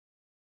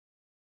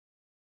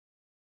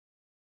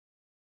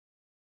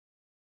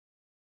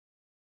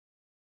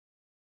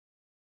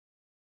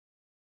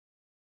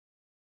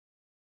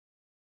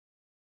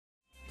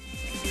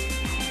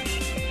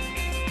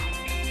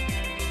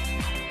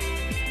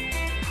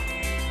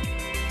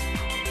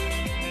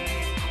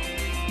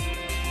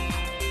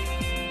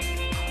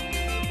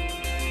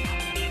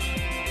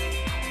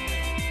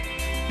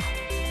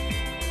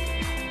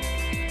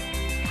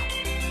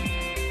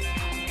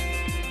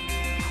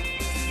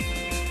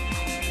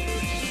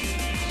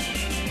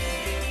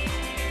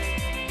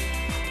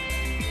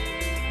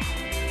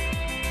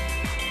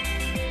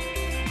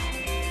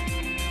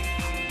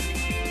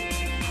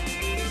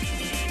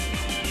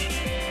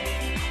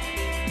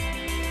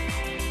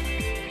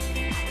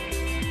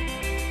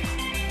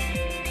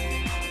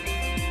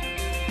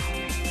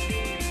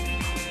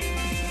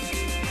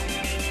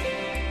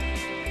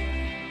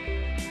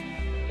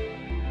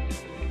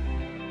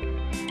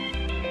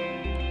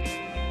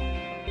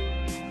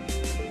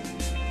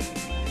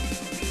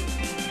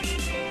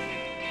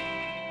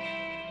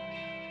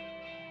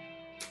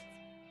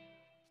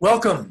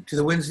Welcome to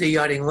the Wednesday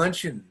Yachting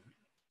Luncheon,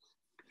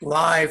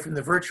 live from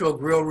the virtual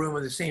grill room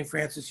of the St.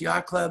 Francis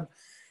Yacht Club.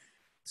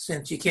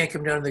 Since you can't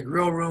come down to the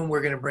grill room,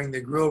 we're going to bring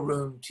the grill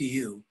room to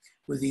you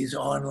with these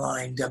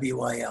online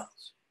WYLs.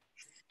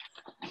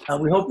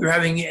 We hope you're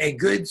having a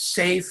good,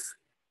 safe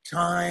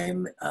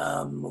time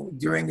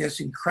during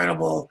this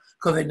incredible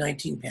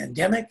COVID-19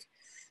 pandemic.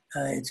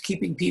 It's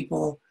keeping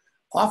people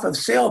off of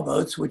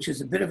sailboats, which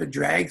is a bit of a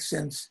drag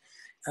since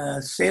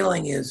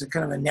sailing is a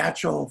kind of a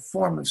natural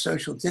form of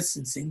social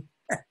distancing.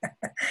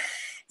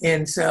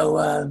 And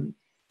so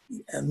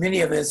many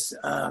of us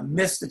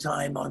miss the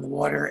time on the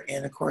water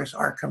and, of course,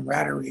 our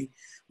camaraderie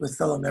with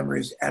fellow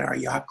members at our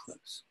yacht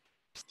clubs.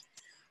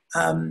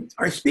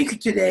 Our speaker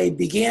today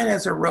began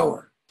as a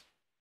rower.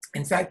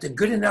 In fact, a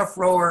good enough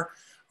rower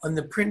on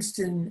the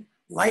Princeton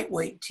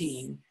lightweight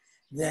team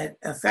that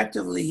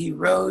effectively he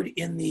rowed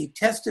in the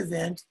test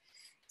event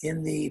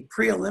in the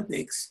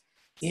pre-Olympics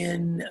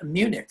in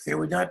Munich. There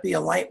would not be a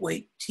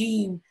lightweight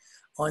team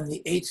on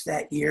the 8s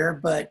that year,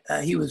 but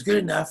he was good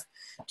enough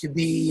to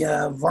be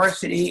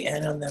varsity,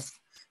 and on the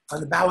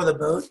bow of the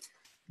boat,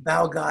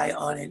 bow guy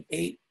on an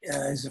 8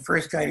 is the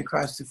first guy to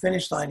cross the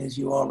finish line, as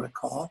you all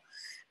recall.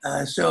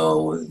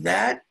 So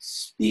that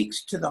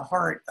speaks to the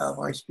heart of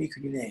our speaker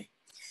today.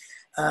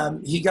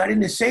 He got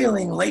into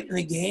sailing late in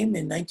the game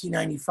in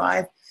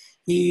 1995.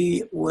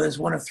 He was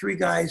one of 3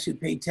 guys who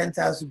paid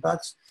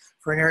 $10,000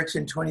 for an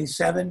Erickson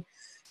 27.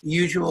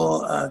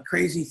 Usual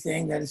crazy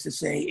thing, that is to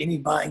say, any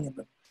buying of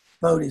a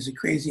boat is a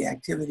crazy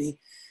activity.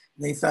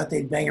 They thought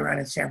they'd bang around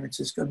in San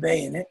Francisco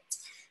Bay in it.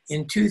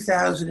 In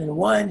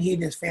 2001, he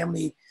and his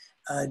family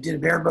did a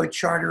bareboat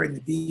charter in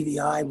the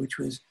BVI, which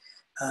was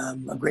a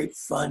great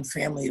fun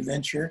family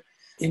adventure.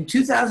 In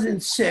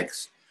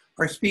 2006,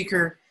 our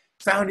speaker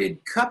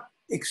founded Cup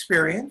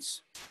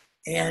Experience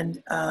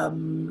and a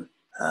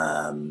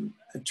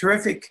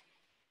terrific,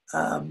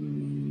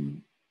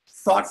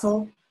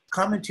 thoughtful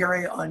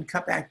commentary on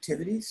Cup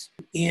activities.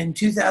 In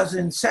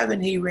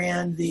 2007, he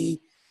ran the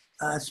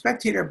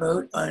spectator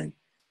boat on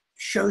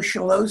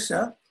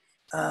Xocholosa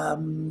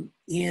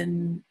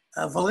in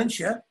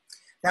Valencia.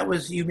 That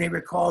was, you may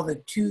recall, the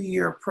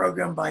 2-year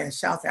program by a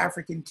South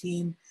African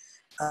team,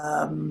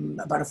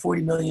 about a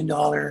 $40 million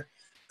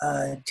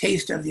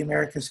taste of the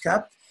America's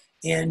Cup,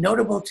 and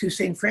notable to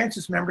St.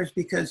 Francis members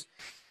because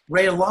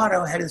Ray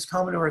Lotto had his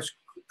Commodore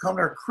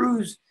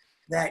cruise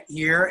that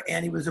year,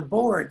 and he was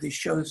aboard the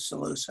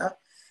Xocholosa,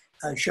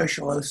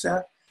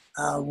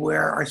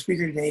 where our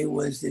speaker today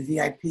was the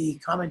VIP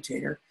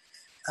commentator.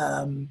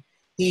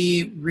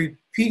 He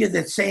repeated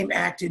that same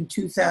act in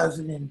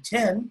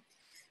 2010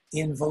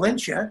 in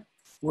Valencia,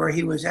 where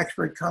he was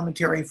expert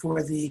commentary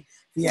for the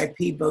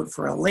VIP boat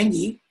for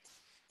Alinghi.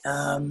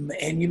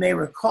 And you may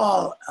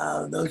recall,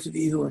 those of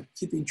you who are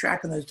keeping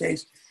track in those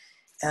days,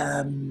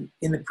 in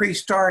the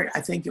pre-start,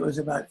 I think it was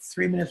about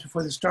 3 minutes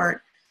before the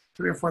start,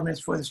 3 or 4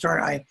 minutes before the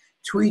start, I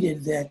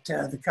tweeted that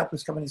the Cup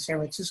was coming to San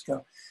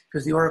Francisco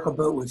because the Oracle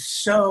boat was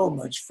so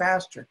much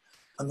faster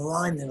on the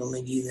line than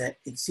Alinghi that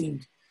it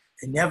seemed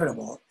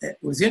inevitable. It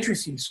was an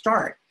interesting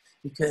start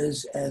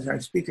because, as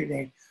our speaker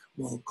today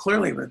will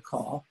clearly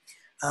recall,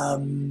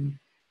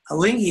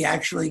 Alinghi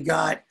actually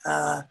got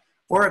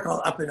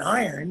Oracle up in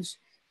irons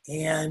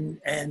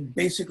and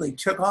basically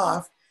took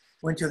off,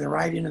 went to the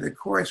right end of the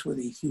course with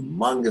a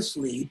humongous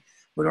lead,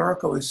 but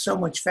Oracle was so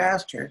much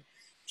faster.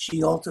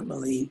 She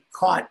ultimately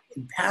caught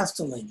and passed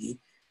Alinghi,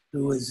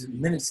 who was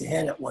minutes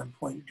ahead at one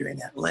point during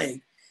that leg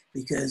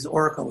because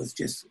Oracle was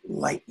just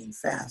lightning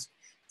fast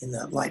in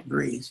the light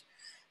breeze.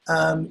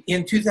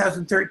 In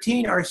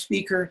 2013, our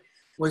speaker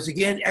was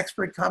again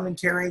expert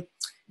commentary,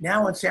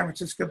 now in San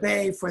Francisco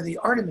Bay for the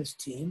Artemis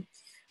team,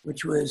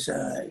 which was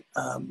a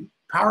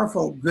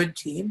powerful, good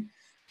team.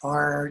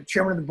 Our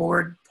chairman of the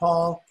board,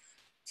 Paul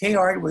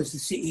Kayard, was the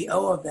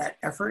CEO of that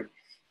effort,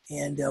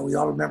 and we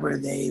all remember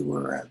they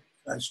were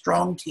a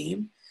strong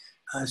team,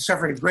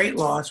 suffered a great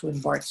loss when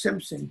Bart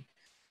Simpson,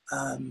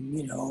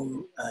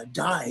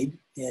 died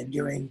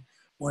during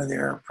one of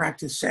their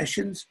practice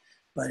sessions,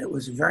 but it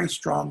was a very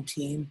strong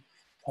team.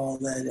 Paul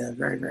led a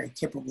very, very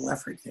capable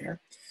effort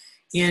there.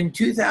 In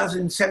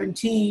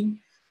 2017,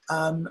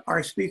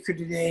 our speaker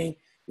today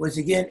was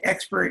again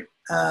expert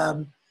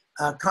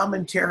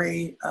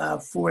commentary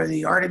for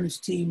the Artemis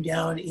team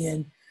down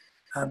in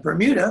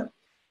Bermuda,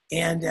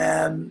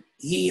 and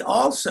he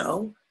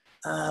also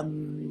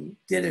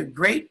did a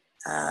great,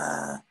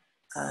 a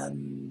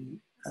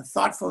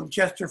thoughtful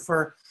gesture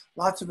for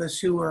lots of us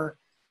who were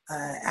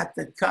at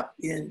the Cup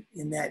in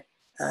that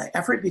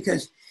effort,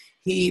 because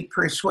he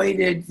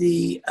persuaded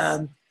the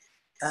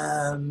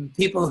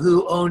people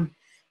who own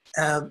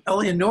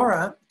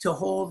Eleonora to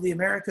hold the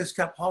America's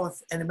Cup Hall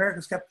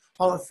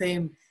of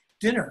Fame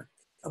dinner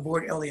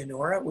aboard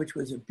Eleonora, which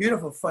was a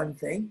beautiful, fun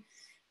thing,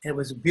 and it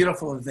was a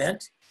beautiful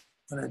event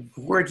on a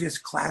gorgeous,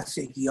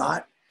 classic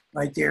yacht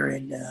right there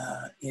in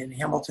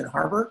Hamilton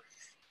Harbor,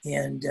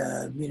 and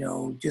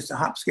just a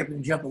hop, skip,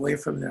 and jump away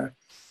from the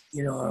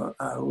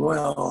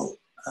Royal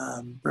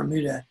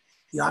Bermuda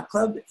Yacht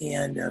Club,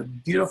 and a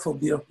beautiful,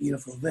 beautiful,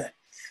 beautiful event.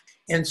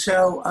 And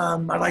so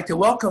I'd like to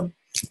welcome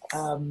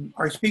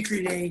our speaker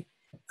today,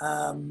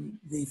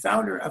 the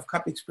founder of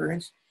Cup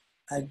Experience,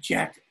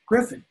 Jack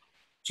Griffin.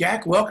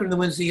 Jack, welcome to the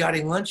Wednesday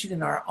Yachting Luncheon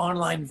in our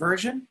online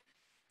version.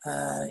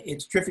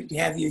 It's terrific to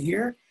have you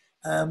here.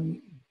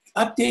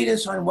 Update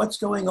us on what's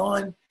going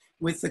on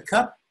with the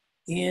Cup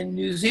in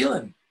New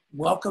Zealand.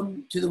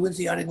 Welcome to the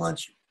Wednesday Yachting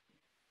Luncheon.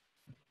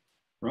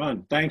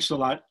 Ron, thanks a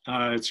lot.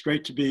 It's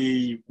great to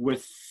be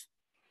with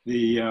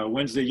the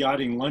Wednesday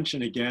Yachting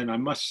Luncheon again. I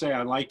must say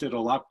I liked it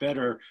a lot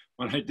better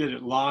when I did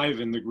it live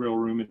in the grill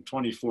room in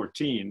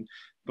 2014,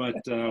 but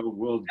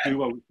we'll do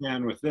what we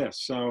can with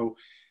this. So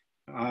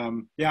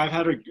yeah, I've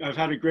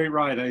had a great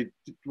ride.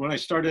 When I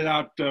started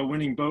out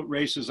winning boat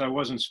races, I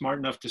wasn't smart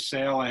enough to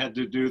sail. I had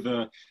to do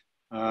the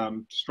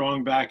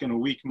strong back and a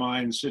weak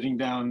mind, sitting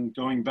down,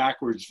 going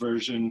backwards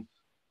version,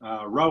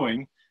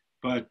 rowing.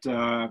 But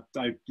I,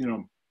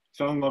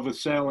 fell in love with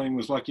sailing,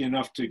 was lucky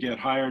enough to get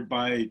hired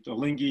by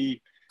Alinghi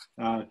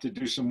to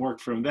do some work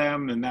from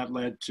them, and that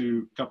led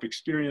to Cup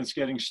Experience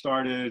getting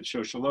started,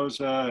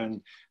 Shosholoza,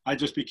 and I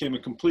just became a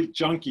complete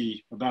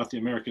junkie about the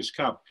America's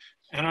Cup.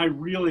 And I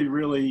really,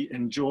 really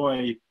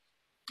enjoy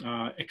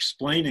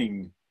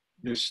explaining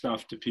this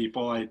stuff to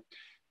people.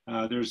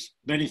 There's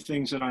many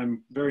things that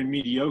I'm very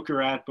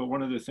mediocre at, but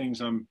one of the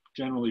things I'm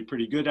generally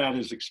pretty good at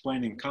is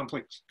explaining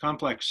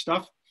complex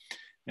stuff.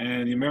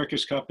 And the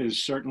America's Cup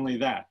is certainly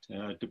that.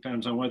 It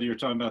depends on whether you're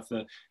talking about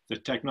the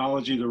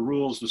technology, the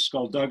rules, the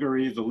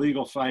skullduggery, the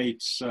legal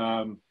fights,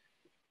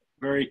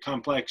 very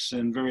complex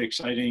and very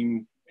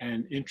exciting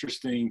and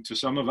interesting to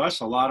some of us,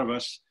 a lot of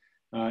us,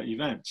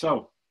 event.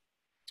 So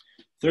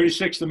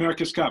 36th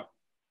America's Cup,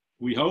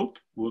 we hope,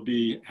 will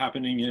be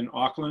happening in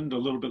Auckland a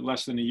little bit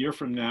less than a year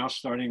from now,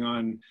 starting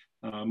on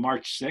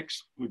March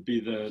 6th would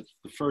be the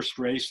first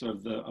race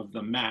of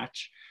the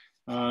match.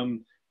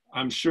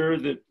 I'm sure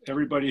that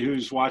everybody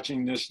who's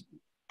watching this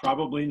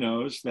probably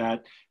knows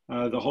that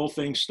the whole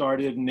thing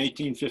started in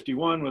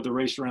 1851 with a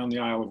race around the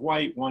Isle of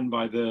Wight, won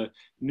by the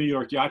New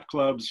York Yacht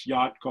Club's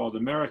yacht called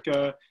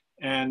America,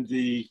 and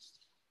the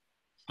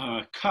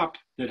cup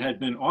that had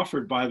been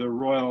offered by the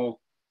Royal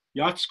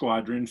Yacht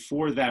Squadron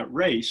for that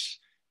race,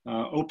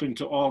 open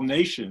to all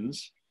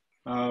nations,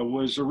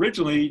 was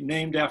originally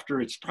named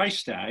after its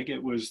price tag.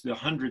 It was the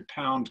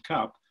 100-pound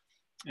cup,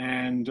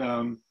 and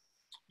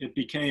it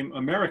became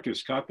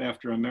America's Cup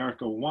after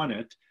America won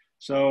it.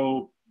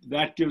 So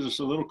that gives us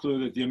a little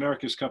clue that the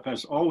America's Cup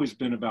has always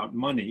been about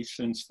money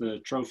since the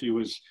trophy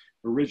was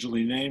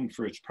originally named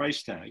for its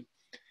price tag.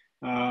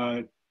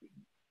 A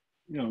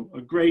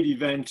great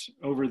event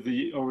over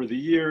the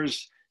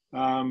years.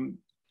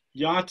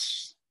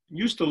 Yachts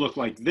used to look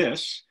like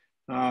this.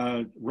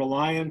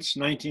 Reliance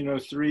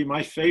 1903,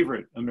 my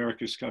favorite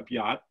America's Cup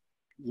yacht,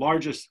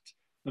 largest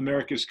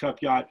America's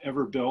Cup yacht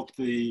ever built.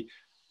 The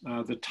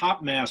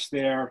topmast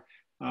there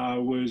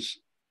was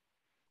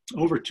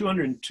over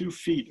 202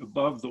 feet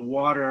above the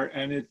water,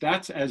 and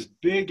that's as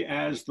big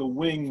as the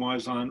wing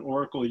was on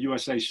Oracle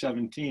USA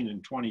 17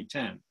 in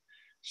 2010.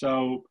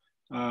 So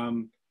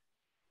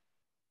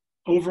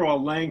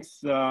overall length,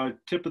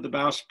 tip of the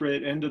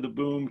bowsprit, end of the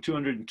boom,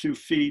 202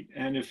 feet.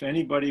 And if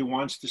anybody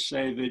wants to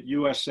say that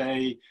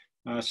USA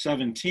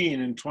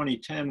 17 in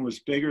 2010 was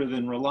bigger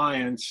than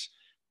Reliance,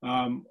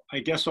 I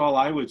guess all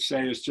I would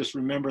say is just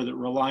remember that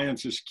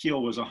Reliance's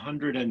keel was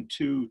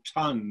 102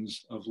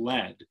 tons of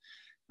lead.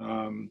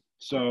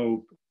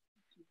 So,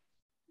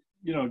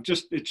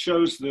 just it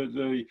shows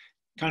the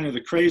kind of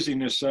the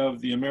craziness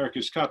of the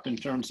America's Cup in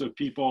terms of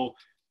people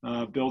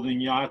building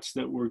yachts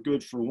that were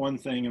good for one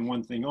thing and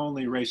one thing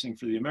only, racing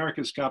for the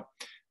America's Cup.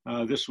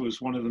 This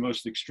was one of the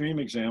most extreme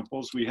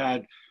examples. We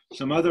had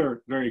some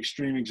other very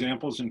extreme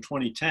examples in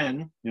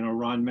 2010.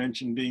 Ron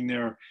mentioned being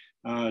there.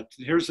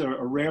 Here's a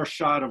rare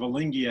shot of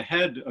Alinghi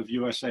ahead of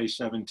USA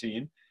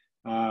 17.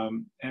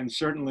 And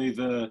certainly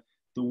the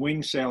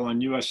wing sail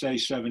on USA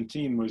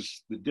 17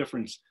 was the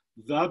difference.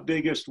 The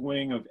biggest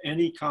wing of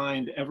any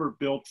kind ever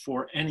built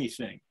for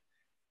anything,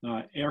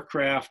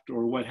 aircraft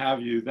or what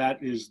have you.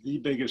 That is the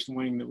biggest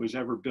wing that was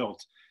ever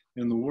built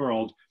in the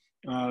world.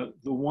 The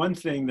one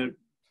thing that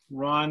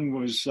Ron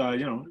was,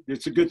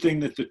 it's a good thing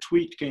that the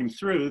tweet came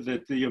through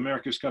that the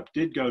America's Cup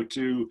did go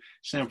to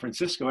San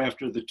Francisco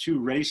after the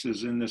two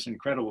races in this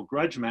incredible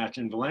grudge match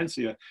in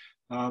Valencia.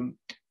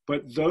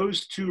 But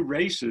those two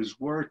races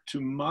were,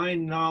 to my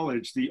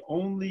knowledge, the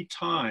only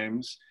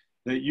times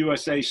that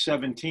USA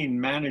 17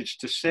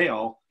 managed to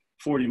sail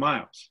 40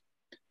 miles.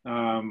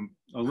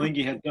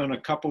 Alinghi had done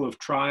a couple of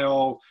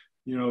trial,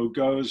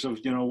 goes of,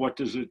 what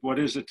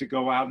is it to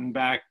go out and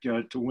back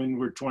to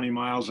windward 20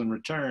 miles and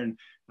return.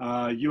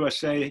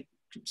 USA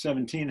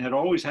 17 had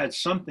always had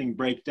something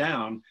break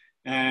down,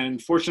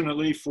 and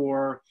fortunately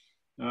for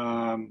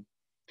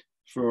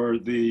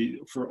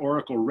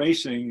Oracle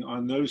Racing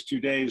on those 2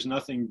 days,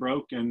 nothing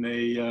broke, and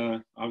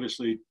they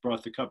obviously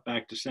brought the cup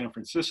back to San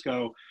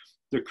Francisco.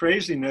 The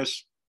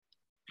craziness,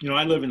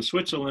 I live in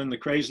Switzerland. The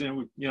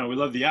craziness, we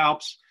love the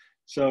Alps.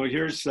 So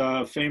here's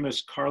a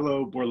famous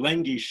Carlo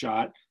Borlenghi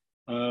shot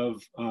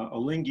of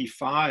Alinghi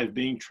 5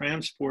 being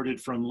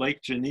transported from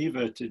Lake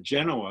Geneva to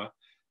Genoa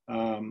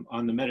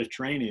on the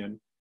Mediterranean.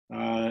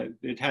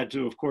 It had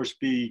to, of course,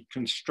 be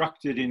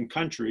constructed in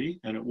country,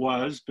 and it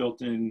was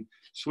built in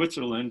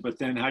Switzerland. But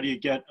then how do you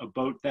get a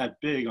boat that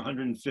big,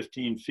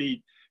 115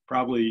 feet,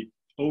 probably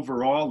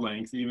overall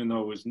length, even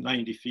though it was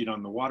 90 feet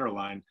on the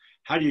waterline?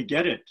 How do you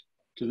get it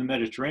to the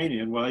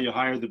Mediterranean? Well, you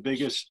hire the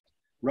biggest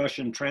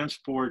Russian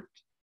transport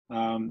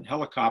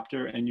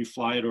helicopter and you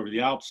fly it over the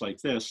Alps like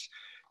this.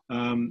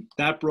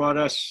 That brought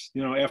us,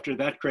 after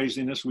that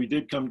craziness, we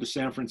did come to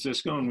San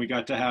Francisco and we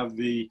got to have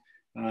the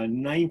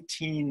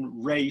 19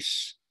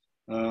 race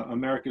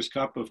America's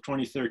Cup of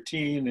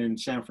 2013 in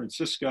San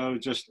Francisco,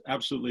 just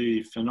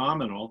absolutely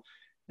phenomenal.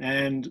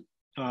 And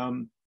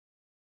I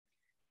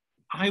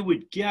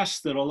would guess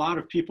that a lot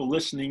of people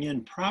listening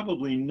in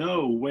probably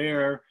know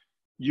where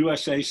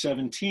USA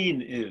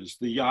 17 is,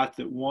 the yacht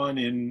that won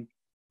in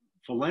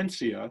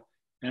Valencia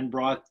and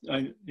brought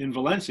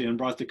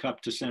the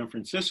cup to San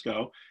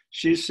Francisco.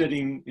 She's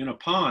sitting in a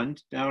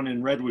pond down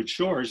in Redwood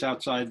Shores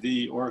outside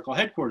the Oracle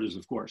headquarters,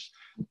 of course.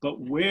 But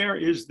where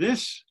is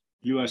this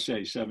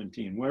USA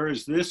 17? Where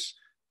is this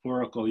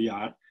Oracle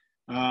yacht?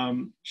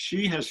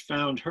 She has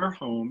found her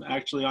home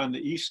actually on the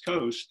East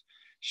Coast.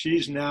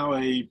 She's now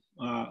a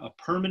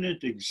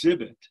permanent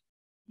exhibit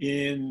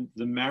in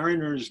the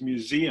Mariners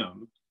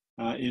Museum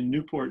in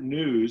Newport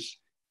News.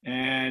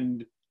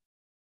 And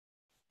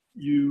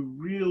you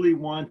really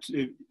want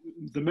to,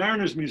 the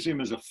Mariners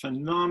Museum is a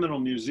phenomenal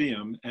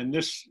museum, and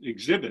this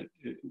exhibit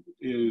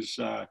is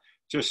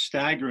just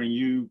staggering.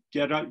 You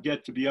get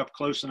to be up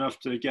close enough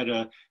to get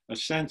a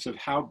sense of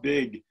how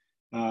big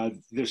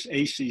this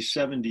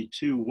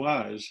AC72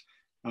 was.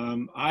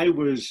 I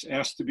was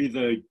asked to be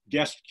the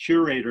guest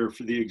curator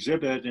for the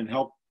exhibit and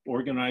help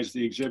organize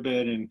the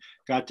exhibit, and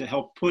got to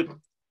help put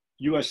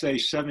USA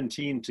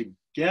 17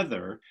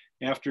 together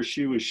after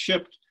she was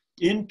shipped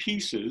in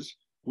pieces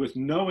with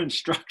no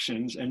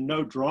instructions and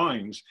no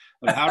drawings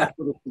of how to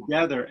put it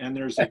together. And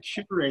there's a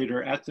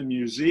curator at the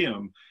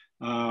museum,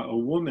 a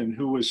woman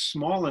who was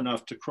small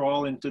enough to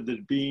crawl into the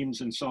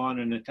beams and so on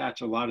and attach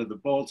a lot of the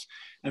bolts.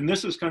 And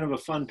this is kind of a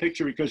fun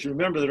picture because you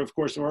remember that, of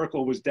course,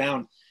 Oracle was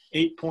down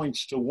 8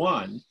 points to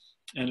 1,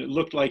 and it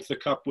looked like the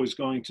cup was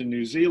going to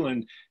New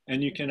Zealand.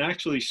 And you can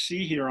actually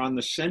see here on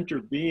the center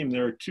beam,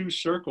 there are 2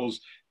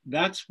 circles.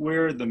 That's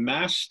where the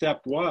mast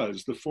step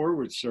was, the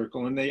forward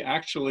circle. And they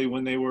actually,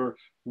 when they were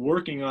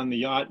working on the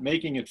yacht,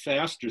 making it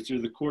faster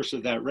through the course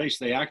of that race,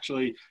 they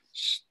actually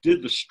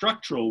did the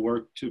structural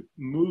work to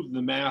move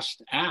the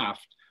mast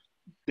aft.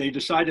 They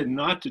decided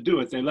not to do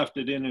it. They left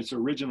it in its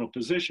original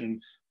position,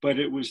 but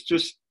it was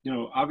just,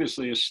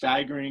 obviously a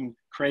staggering,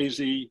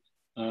 crazy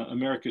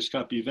America's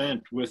Cup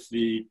event with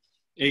the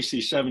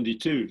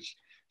AC72s.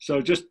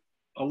 So just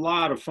a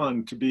lot of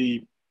fun to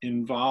be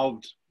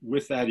involved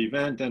with that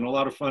event, and a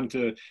lot of fun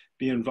to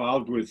be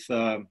involved with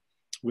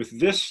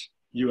this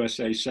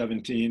USA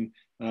 17,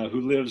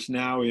 who lives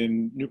now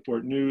in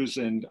Newport News.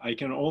 And I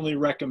can only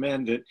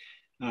recommend that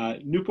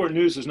Newport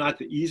News is not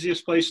the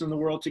easiest place in the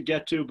world to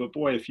get to, but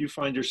boy, if you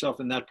find yourself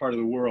in that part of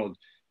the world,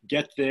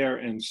 get there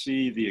and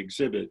see the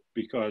exhibit,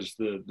 because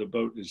the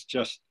boat is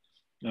just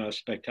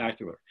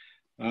spectacular.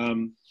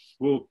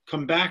 We'll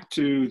come back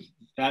to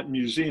that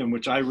museum,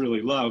 which I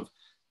really love,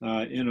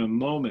 in a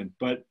moment.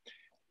 But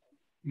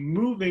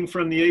moving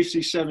from the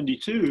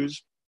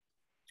AC72s,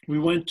 we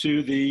went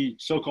to the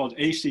so-called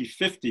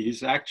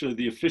AC50s. Actually,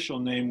 the official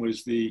name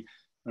was the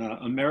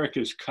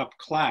America's Cup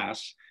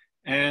class.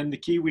 And the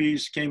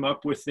Kiwis came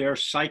up with their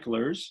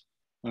cyclers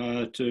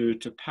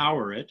to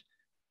power it.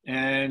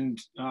 And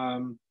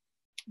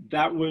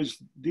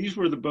these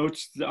were the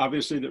boats,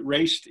 obviously, that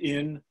raced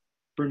in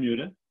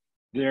Bermuda.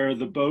 They're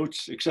the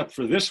boats, except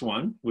for this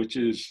one, which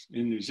is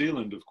in New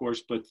Zealand, of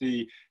course, but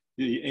the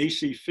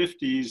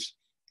AC50s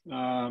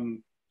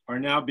are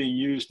now being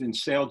used in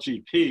Sail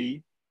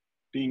GP,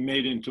 being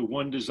made into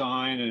one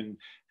design and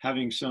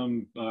having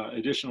some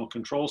additional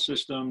control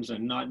systems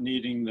and not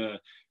needing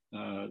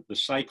the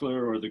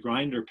cycler or the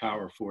grinder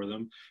power for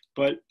them.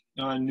 But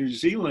New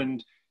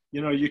Zealand,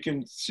 you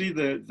can see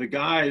the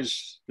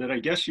guys that I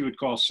guess you would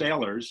call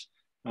sailors.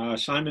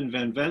 Simon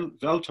van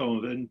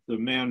Veldhoven, the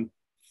man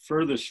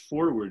furthest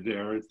forward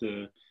there at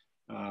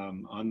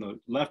on the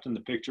left in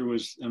the picture,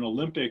 was an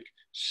Olympic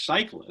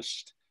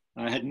cyclist.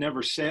 Had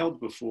never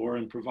sailed before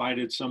and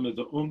provided some of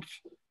the oomph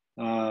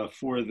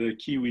for the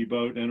Kiwi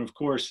boat. And of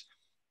course,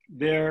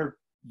 their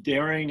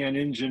daring and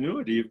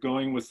ingenuity of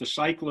going with the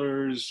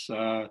cyclers.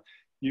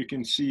 You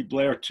can see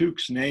Blair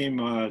Tuke's name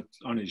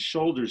on his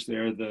shoulders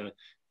there, the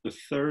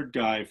third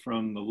guy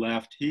from the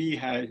left.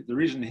 The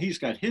reason he's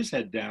got his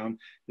head down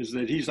is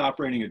that he's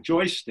operating a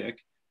joystick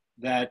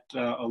that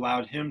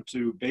allowed him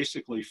to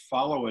basically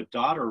follow a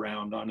dot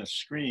around on a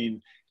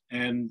screen.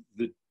 And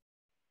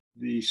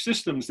the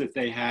systems that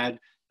they had,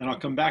 and I'll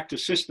come back to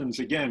systems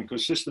again,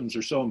 because systems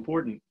are so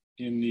important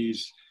in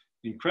these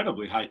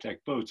incredibly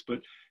high-tech boats,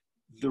 but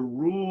the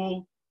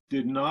rule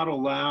did not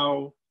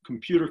allow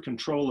computer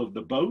control of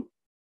the boat,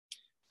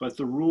 but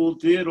the rule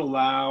did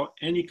allow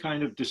any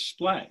kind of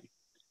display.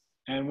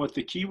 And what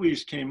the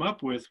Kiwis came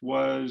up with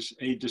was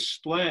a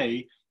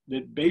display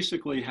that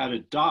basically had a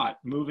dot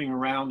moving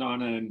around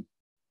on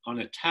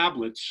a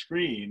tablet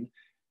screen,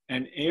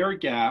 an air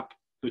gap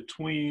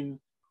between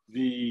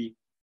the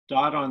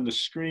dot on the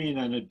screen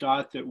and a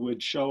dot that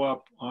would show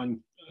up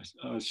on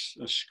a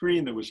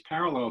screen that was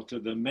parallel to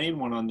the main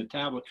one on the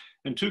tablet.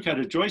 And Tuke had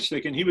a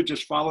joystick, and he would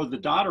just follow the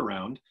dot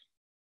around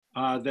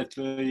that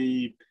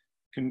the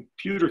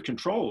computer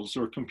controls,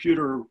 or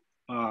computer,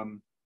 not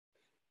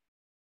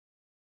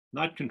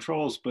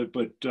controls, but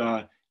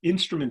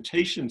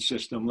instrumentation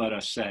system, let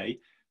us say,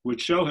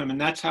 would show him.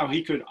 And that's how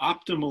he could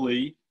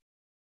optimally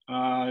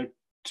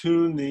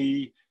tune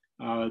the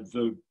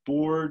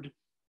board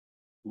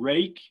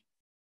rake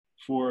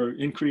for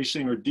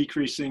increasing or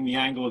decreasing the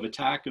angle of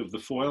attack of the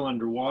foil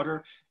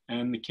underwater,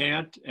 and the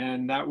cant.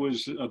 And that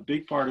was a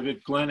big part of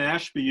it. Glenn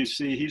Ashby, you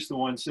see, he's the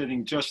one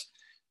sitting just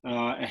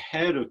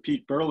ahead of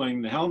Pete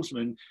Burling, the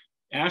helmsman.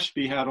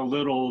 Ashby had a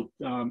little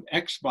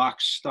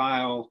Xbox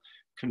style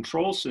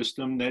control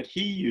system that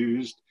he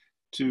used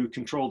to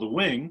control the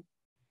wing.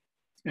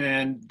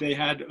 And they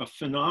had a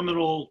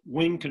phenomenal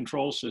wing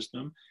control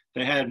system.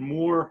 They had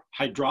more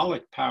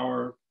hydraulic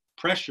power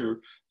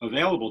pressure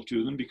available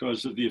to them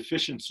because of the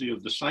efficiency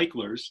of the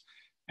cyclers.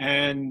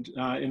 And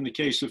in the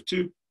case of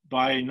Tuke,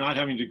 by not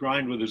having to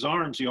grind with his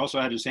arms, he also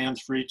had his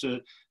hands free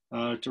to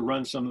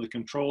run some of the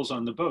controls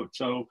on the boat.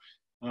 So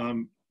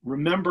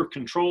remember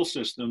control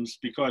systems,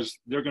 because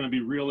they're going to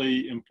be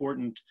really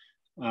important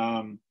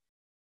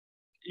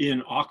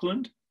in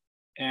Auckland.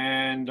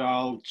 And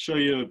I'll show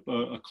you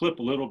a clip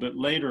a little bit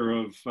later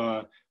of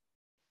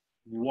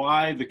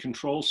why the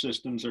control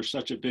systems are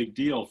such a big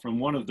deal from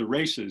one of the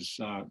races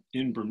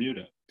in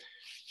Bermuda.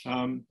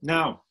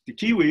 Now, the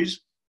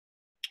Kiwis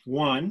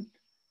won,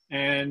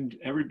 and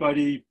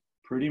everybody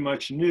pretty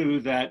much knew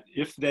that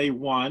if they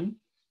won,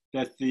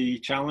 that the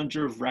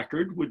challenger of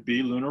record would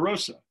be Luna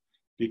Rossa,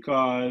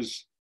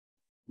 because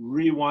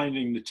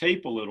rewinding the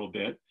tape a little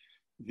bit,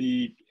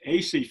 the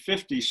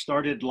AC50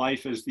 started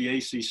life as the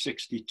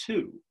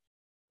AC62.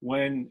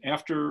 When,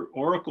 after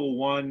Oracle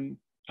won,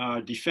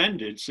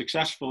 defended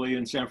successfully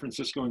in San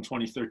Francisco in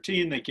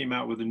 2013, they came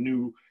out with a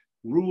new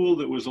rule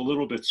that was a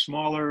little bit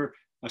smaller,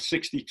 a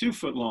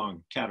 62-foot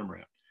long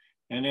catamaran.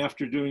 And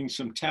after doing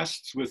some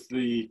tests with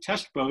the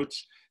test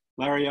boats,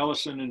 Larry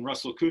Ellison and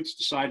Russell Coots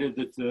decided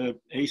that the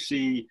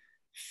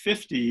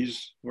AC50s,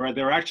 or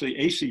they're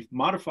actually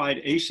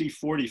modified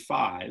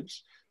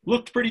AC45s,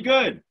 looked pretty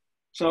good.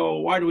 So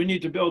why do we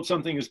need to build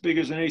something as big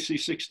as an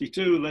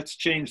AC62? Let's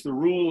change the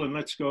rule and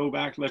let's go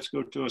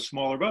to a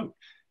smaller boat.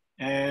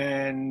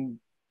 And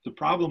the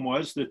problem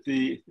was that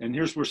and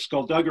here's where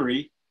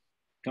skullduggery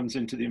comes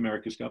into the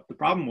America's Cup. The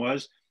problem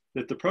was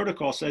that the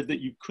protocol said that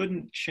you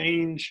couldn't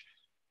change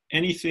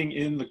anything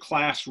in the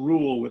class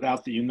rule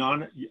without the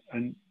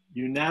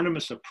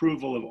unanimous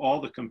approval of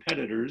all the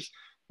competitors.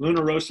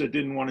 Luna Rossa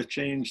didn't want to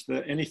change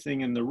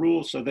anything in the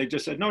rule, so they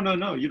just said,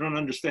 no, you don't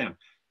understand.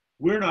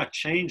 We're not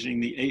changing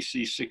the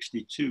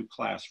AC62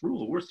 class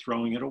rule. We're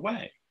throwing it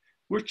away.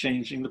 We're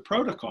changing the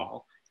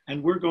protocol,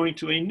 and we're going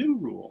to a new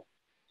rule,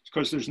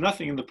 because there's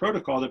nothing in the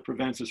protocol that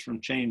prevents us from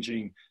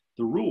changing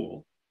the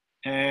rule.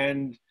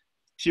 And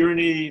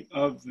tyranny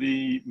of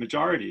the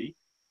majority,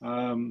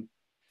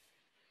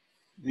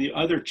 the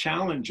other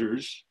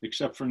challengers,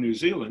 except for New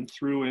Zealand,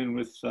 threw in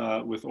with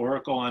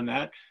Oracle on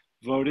that,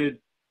 voted.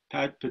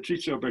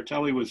 Patrizio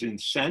Bertelli was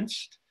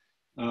incensed,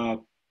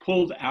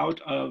 pulled out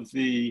of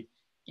the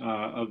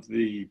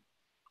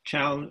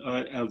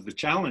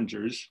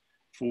challengers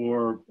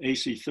for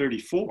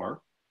AC34,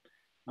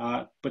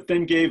 but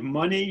then gave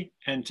money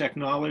and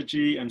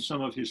technology and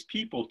some of his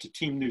people to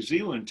Team New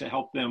Zealand to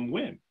help them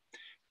win.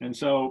 And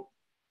so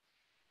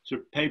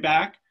to pay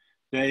back,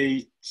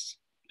 they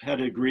had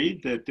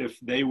agreed that if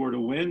they were to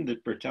win,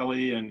 that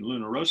Bertelli and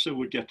Luna Rossa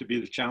would get to be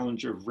the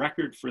challenger of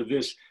record for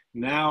this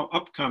now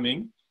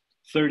upcoming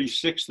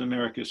 36th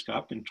America's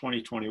Cup in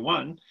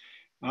 2021.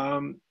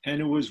 And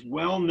it was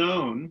well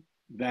known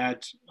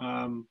that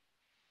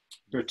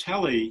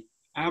Bertelli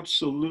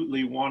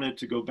absolutely wanted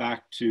to go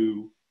back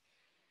to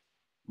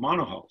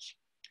monohulls.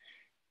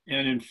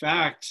 And in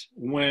fact,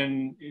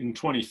 when in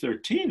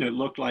 2013, it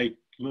looked like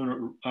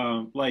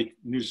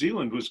New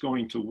Zealand was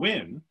going to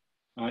win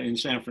in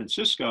San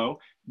Francisco,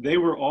 they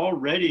were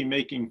already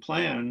making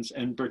plans,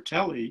 and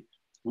Bertelli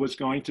was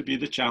going to be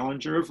the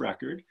challenger of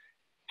record.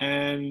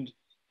 And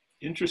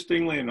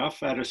interestingly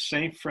enough, at a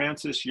St.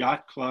 Francis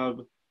Yacht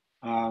Club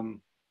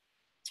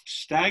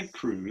stag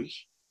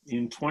cruise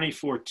in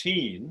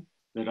 2014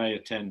 that I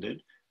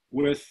attended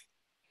with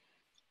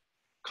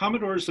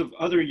commodores of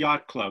other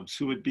yacht clubs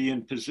who would be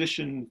in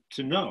position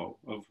to know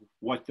of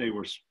what they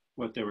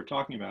were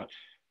talking about,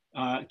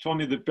 told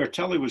me that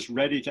Bertelli was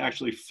ready to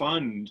actually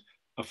fund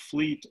a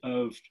fleet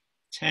of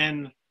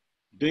 10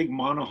 big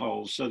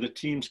monohulls so the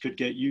teams could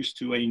get used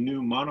to a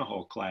new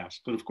monohull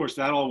class. But of course,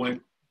 that all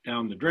went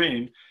down the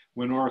drain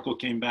when Oracle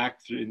came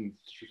back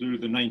through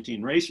the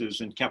 19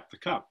 races and kept the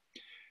cup.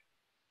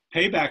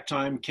 Payback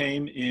time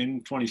came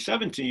in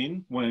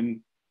 2017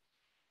 when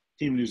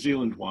Team New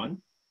Zealand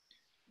won.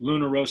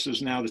 Luna Rossa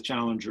is now the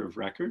challenger of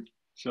record.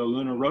 So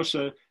Luna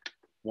Rossa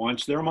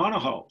wants their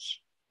monohulls.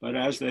 But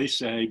as they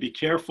say, be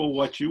careful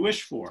what you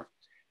wish for,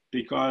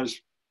 because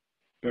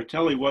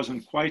Bertelli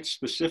wasn't quite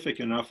specific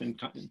enough in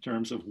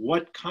terms of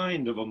what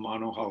kind of a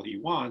monohull he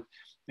wants.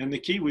 And the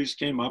Kiwis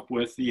came up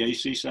with the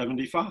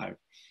AC75,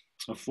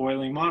 a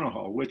foiling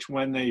monohull, which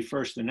when they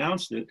first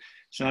announced it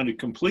sounded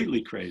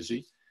completely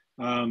crazy.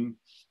 But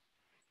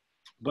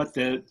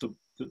the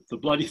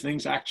bloody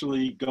things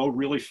actually go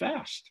really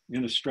fast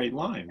in a straight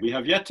line. We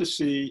have yet to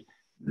see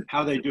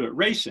how they do it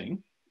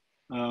racing.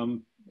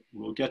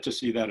 We'll get to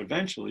see that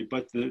eventually,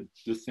 but the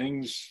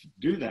things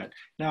do that.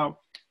 Now,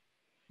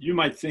 you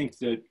might think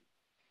that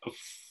a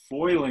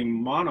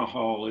foiling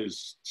monohull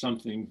is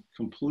something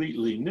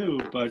completely new,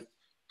 but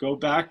go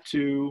back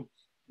to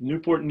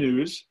Newport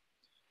News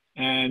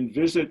and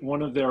visit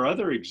one of their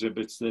other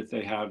exhibits that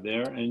they have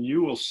there, and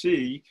you will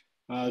see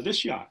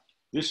this yacht.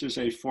 This is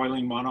a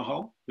foiling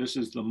monohull. This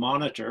is the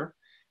Monitor.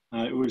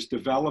 It was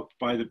developed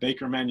by the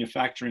Baker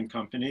Manufacturing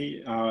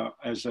Company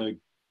as a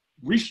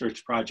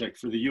research project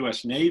for the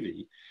US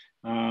Navy.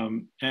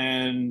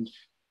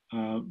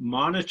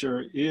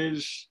 Monitor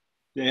is,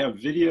 they have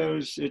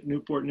videos at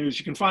Newport News.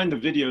 You can find the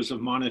videos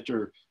of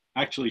Monitor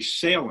actually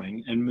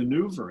sailing and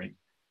maneuvering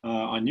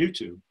on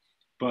YouTube.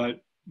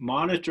 But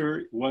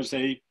Monitor was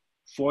a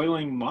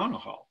foiling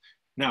monohull.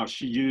 Now,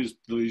 she used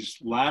these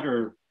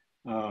ladder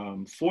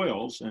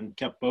foils and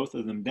kept both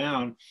of them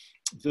down.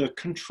 The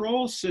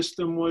control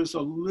system was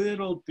a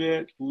little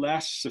bit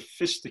less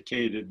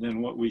sophisticated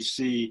than what we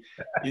see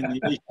in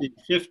the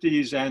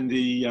AC50s and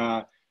the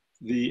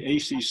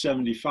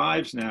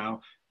AC75s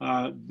now.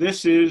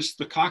 This is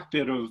the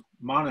cockpit of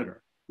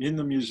Monitor in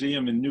the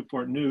museum in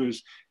Newport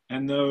News,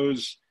 and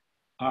those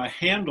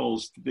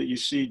handles that you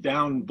see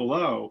down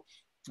below,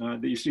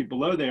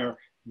 there,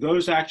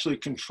 those actually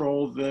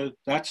control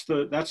that's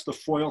the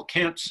foil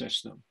cant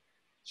system.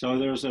 So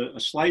there's a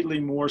slightly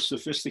more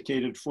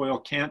sophisticated foil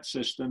cant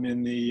system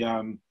in the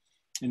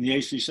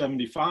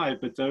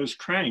AC75, but those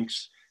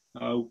cranks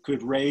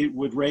would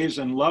raise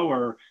and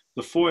lower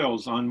the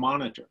foils on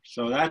Monitor.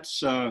 So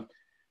that's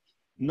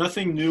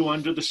nothing new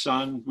under the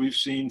sun. We've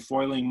seen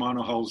foiling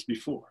monohulls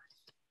before,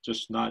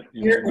 just not.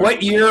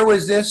 What year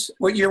was this?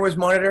 What year was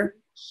Monitor?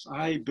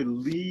 I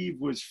believe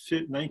was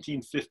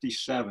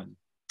 1957.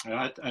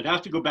 I'd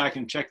have to go back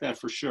and check that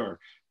for sure.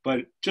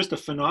 But just a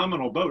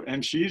phenomenal boat,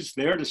 and she's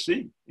there to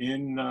see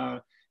in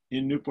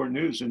Newport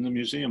News in the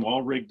museum,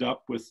 all rigged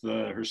up with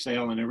her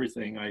sail and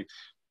everything. I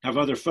have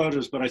other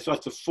photos, but I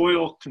thought the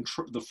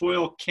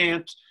foil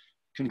cant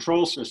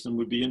control system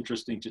would be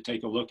interesting to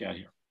take a look at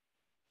here.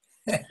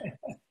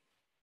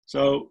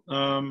 So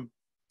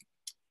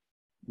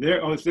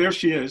there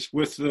she is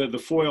with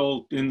the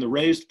foil in the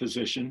raised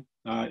position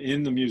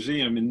in the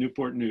museum in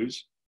Newport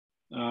News.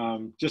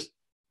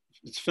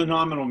 It's a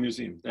phenomenal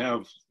museum. They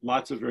have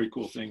lots of very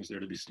cool things there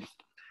to be seen.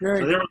 So there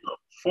we go.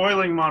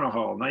 Foiling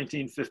monohull,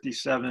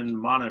 1957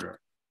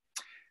 Monitor.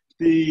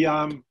 The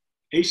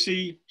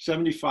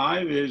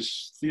AC75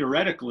 is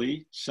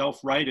theoretically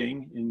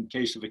self-righting in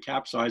case of a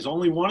capsize.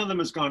 Only one of them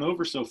has gone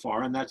over so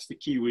far, and that's the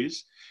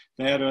Kiwis.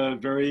 They had a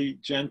very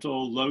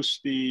gentle,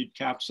 low-speed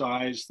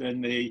capsize.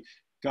 Then they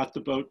got the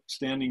boat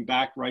standing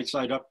back right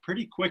side up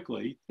pretty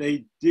quickly.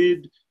 It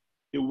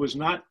was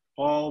not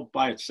all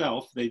by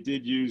itself. They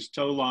did use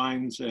tow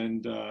lines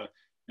and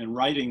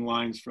righting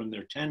lines from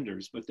their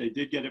tenders, but they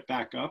did get it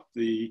back up.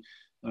 The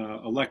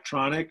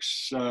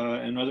electronics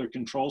and other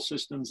control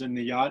systems in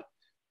the yacht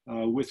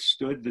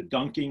withstood the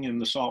dunking in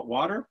the salt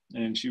water,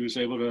 and she was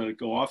able to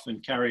go off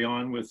and carry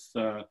on with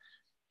her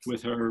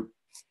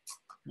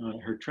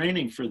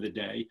training for the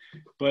day.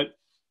 But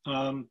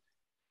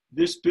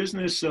this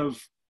business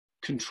of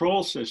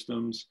control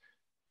systems,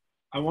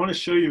 I want to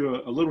show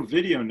you a little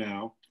video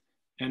now.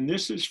 And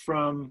this is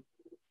from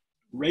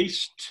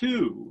race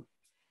 2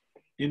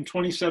 in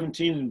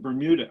 2017 in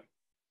Bermuda.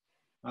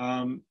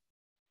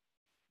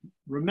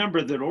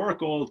 Remember that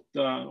Oracle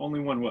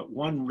only won,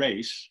 one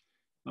race,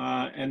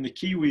 and the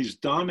Kiwis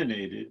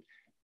dominated.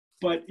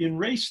 But in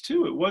race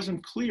 2, it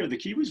wasn't clear. The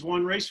Kiwis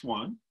won race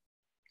 1.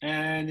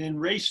 And in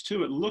race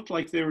 2, it looked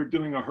like they were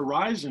doing a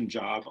horizon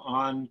job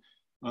on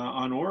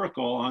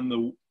Oracle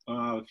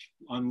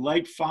on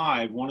leg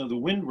 5, one of the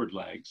windward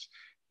legs.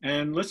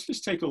 And let's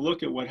just take a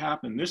look at what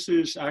happened. This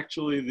is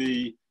actually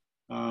the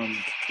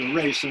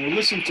race, and we'll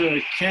listen to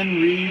Ken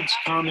Reed's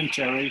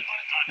commentary,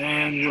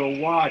 and we'll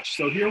watch.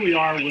 So here we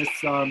are with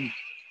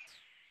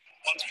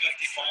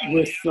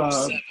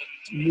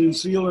New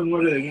Zealand.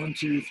 What are they? 1,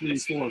 2, 3,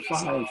 4,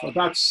 5.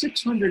 About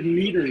 600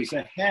 meters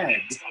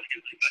ahead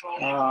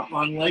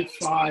on leg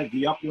 5,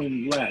 the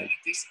upwind leg.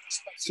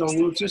 So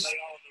we'll just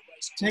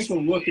take a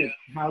look at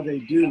how they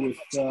do with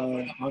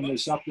on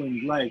this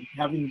upwind leg,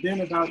 having been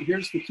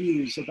here's the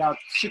Kiwis, about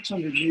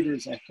 600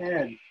 meters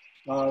ahead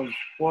of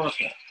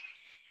Oracle.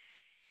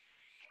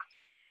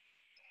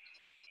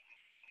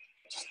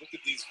 Just look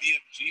at these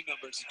VMG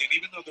numbers again.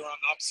 Even though they're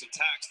on opposite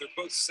tacks, they're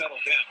both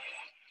settled in.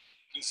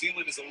 New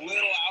Zealand is a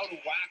little out of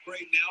whack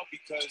right now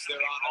because they're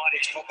on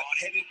what's called the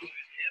headed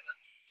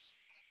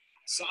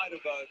side of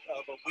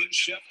a wind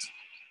shift.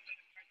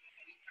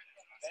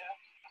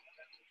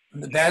 on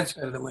the bad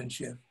side of the wind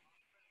shift.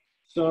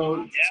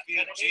 So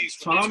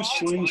Tom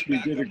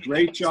Slingsby did a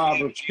great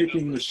job of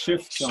picking the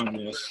shifts on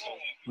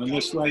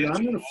this leg.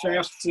 I'm going to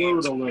fast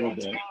forward a little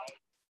bit,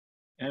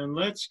 and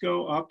let's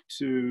go up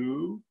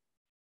to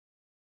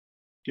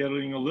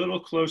getting a little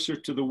closer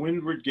to the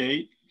windward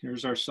gate.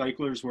 Here's our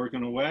cyclers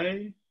working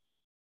away.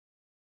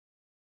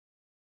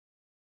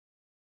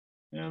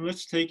 And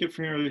let's take it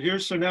from here.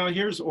 So now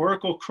here's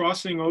Oracle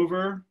crossing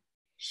over,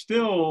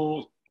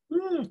 still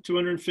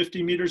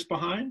 250 meters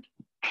behind.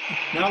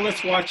 Now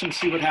let's watch and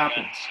see what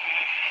happens.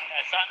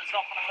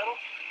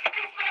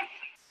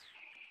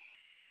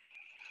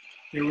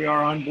 Here we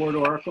are on board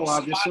Oracle,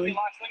 obviously.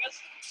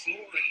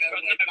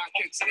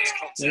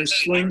 There's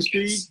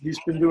Slingsby. He's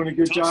been doing a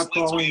good job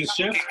calling the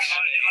shifts.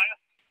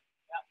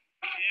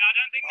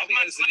 Probably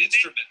has an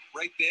instrument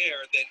right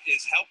there that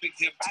is helping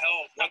him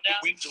tell what the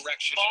wind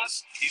direction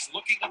is. He's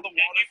looking on the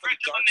water for the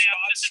dark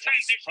spots, and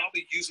he's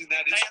probably using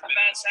that instrument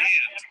in his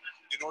hand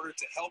in order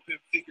to help him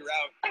figure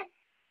out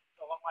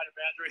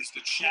is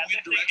the true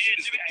wind direction,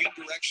 is the wind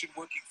direction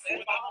working for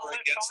them or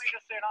against them?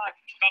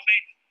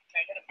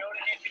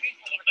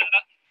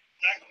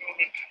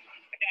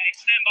 Okay,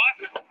 stand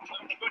by.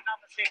 The good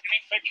numbers here, Jimmy.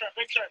 Picture it.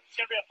 It's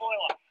going to be a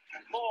foiler.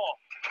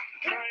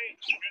 4, 3, 2,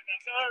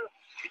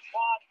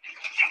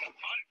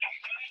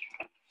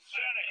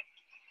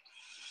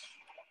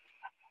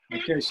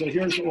 1. Okay, so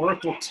here's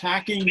Oracle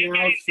tacking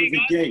now for the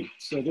gate.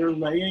 So they're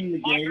laying the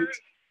gate.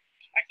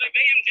 Actually,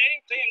 BMG.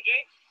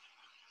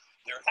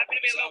 They're happy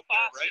to be a little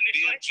fast, right?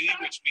 BMG,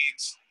 which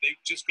means they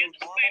just go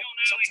normal.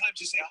 Sometimes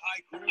you say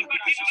high groove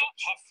because there's a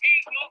puff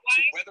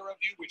to weather of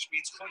you, which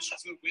means closer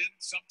to the wind.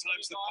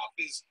 Sometimes the puff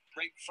is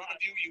right in front of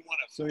you. You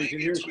want to. So you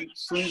can hear.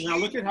 Now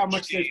look at how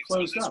much they've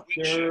closed up.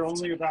 They're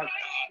only about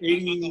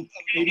 80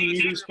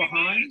 meters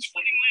behind.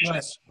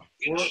 Right.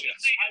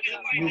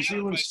 New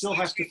Zealand still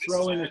has to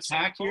throw in a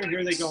tack here.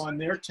 Here they go on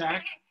their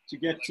tack to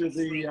get to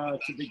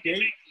the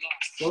gate.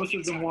 Both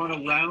of them want to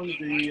round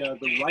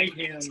the right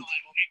hand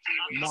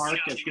mark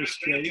at this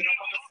gate. Get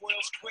up on the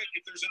foils quick.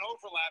 If there's an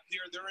overlap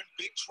here, they're in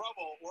big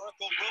trouble.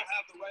 Oracle will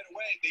have the right of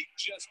way. They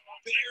just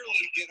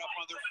barely get up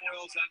on their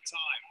foils on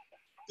time.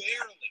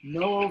 Barely.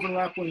 No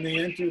overlap when they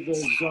enter the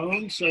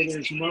zone, so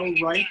there's no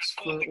rights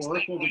for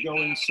Oracle to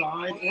go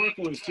inside.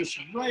 Oracle is just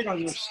right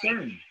on the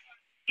stern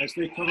as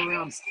they come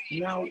around.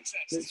 Now,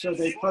 so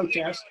they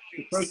protest.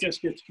 The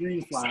protest gets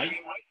green flag.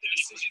 The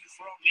decision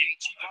from the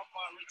chief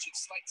umpire, Richard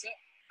Slater.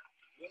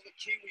 Will the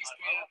Kiwis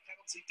be a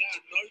penalty down?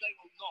 No, they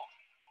will not.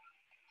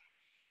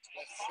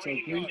 So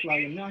green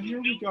flag. And now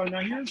here we go. Now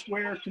here's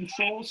where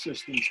control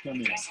systems come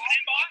in.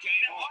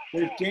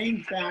 They've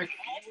gained back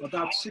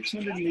about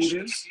 600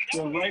 meters.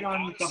 They're right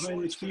on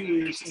behind the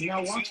Kiwis. And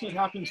now watch what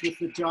happens with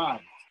the jibe.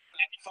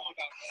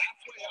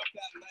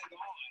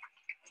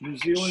 New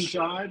Zealand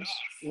jibes,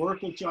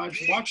 Oracle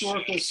jibes. Watch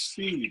Oracle's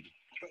speed.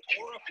 But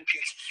Oracle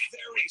gets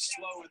very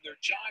slow in their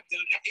jibe down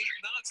to 8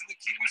 knots, and the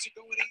Kiwis are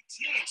going 18.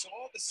 So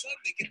all of a sudden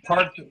they get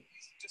back and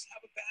just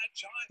have a bad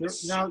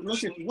jibe. Now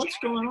look at what's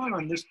going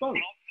on this boat.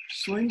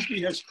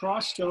 Slingsby has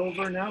crossed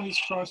over. Now he's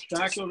crossed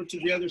back over to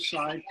the other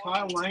side.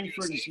 Kyle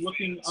Langford is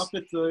looking up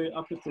at the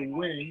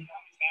wing.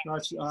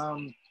 That's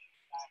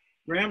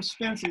Graham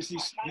Spence.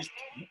 He's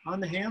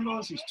on the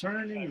handles. He's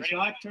turning. He's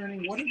not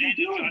turning. What are they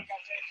doing?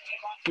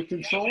 The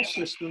control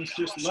systems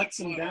just let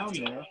them down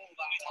there,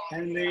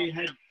 and they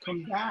had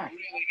come back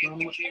from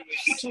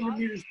 600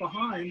 meters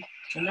behind,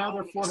 and now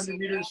they're 400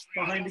 meters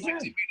behind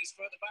again.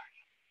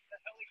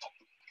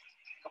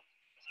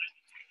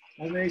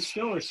 And they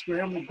still are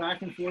scrambling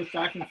back and forth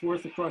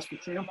across the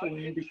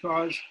trampoline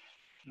because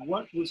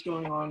what was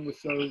going on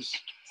with those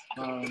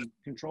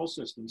control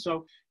systems.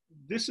 So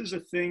this is a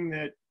thing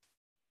that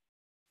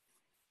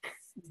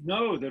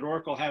that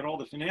Oracle had all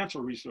the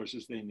financial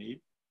resources they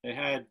need. They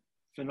had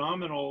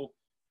phenomenal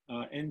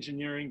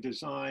engineering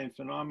design,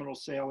 phenomenal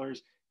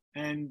sailors,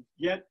 and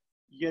yet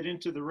get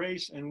into the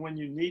race. And when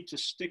you need to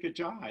stick a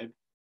jibe,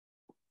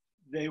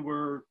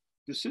 the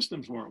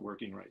systems weren't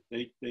working right.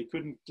 They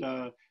couldn't.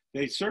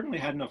 They certainly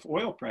had enough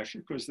oil pressure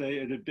because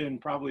it had been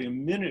probably a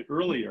minute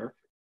earlier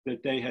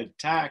that they had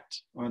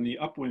tacked on the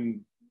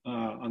upwind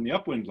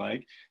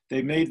leg.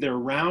 They made their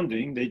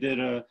rounding. They did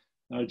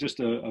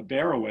just a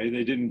bear away.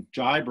 They didn't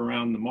jibe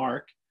around the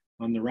mark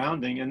on the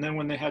rounding. And then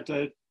when they had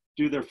to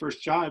do their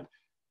first jibe,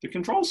 the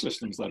control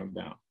systems let them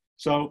down.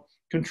 So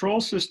control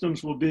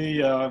systems will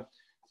be a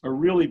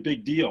really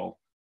big deal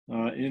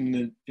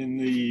in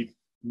the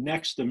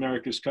next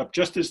America's Cup,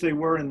 just as they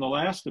were in the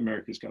last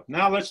America's Cup.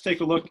 Now let's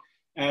take a look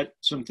at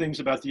some things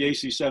about the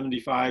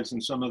AC75s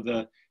and some of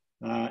the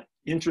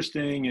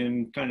interesting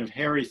and kind of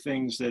hairy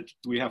things that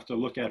we have to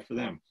look at for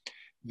them.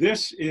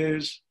 This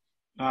is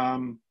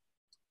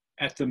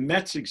at the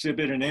Mets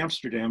exhibit in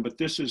Amsterdam, but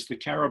this is the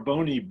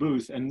Caraboni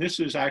booth, and this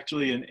is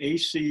actually an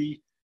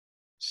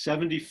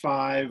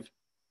AC75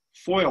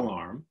 foil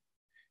arm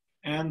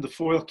and the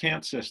foil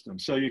cant system.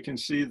 So you can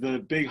see the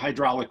big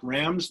hydraulic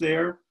rams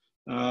there,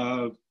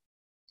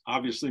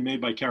 obviously made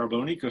by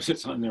Caraboni because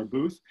it's on their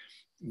booth.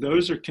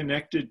 Those are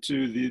connected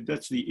to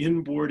that's the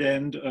inboard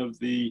end of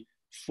the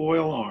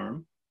foil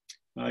arm.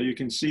 You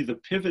can see the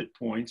pivot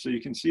point. So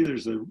you can see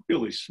there's a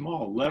really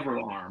small lever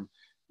arm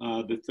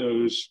that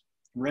those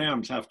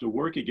rams have to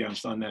work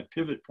against on that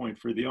pivot point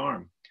for the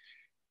arm.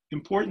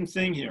 Important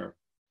thing here,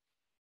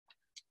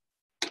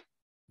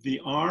 the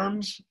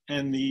arms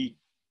and the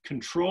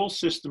control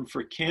system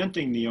for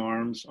canting the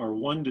arms are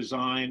one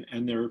design,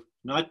 and they're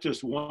not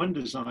just one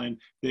design,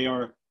 they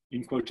are,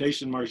 in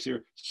quotation marks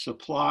here,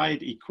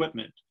 supplied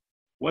equipment.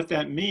 What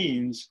that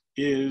means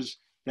is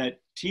that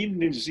Team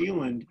New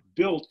Zealand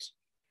built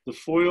the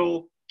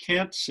foil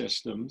cant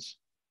systems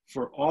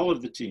for all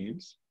of the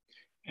teams,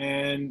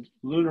 and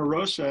Luna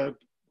Rossa,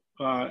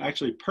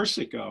 actually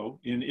Persico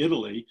in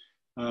Italy,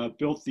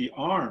 built the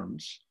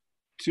arms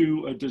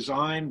to a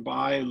design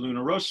by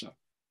Luna Rossa.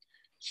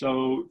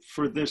 So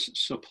for this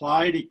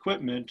supplied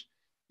equipment,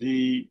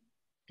 the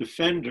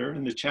defender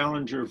and the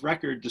challenger of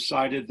record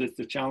decided that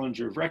the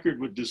challenger of record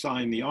would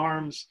design the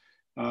arms,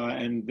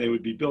 and they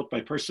would be built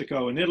by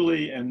Persico in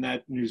Italy, and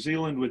that New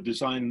Zealand would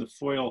design the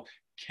foil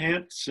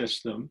cant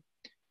system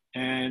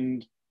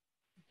and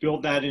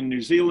build that in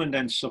New Zealand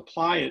and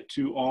supply it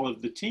to all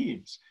of the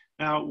teams.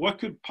 Now, what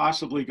could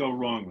possibly go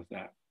wrong with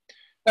that?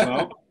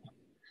 Well,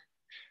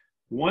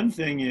 one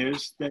thing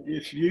is that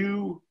if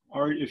you're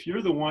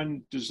the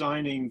one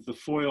designing the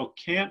foil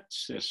cant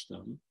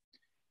system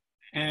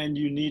and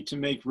you need to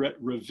make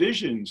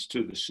revisions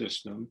to the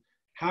system,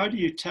 how do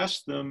you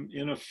test them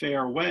in a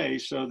fair way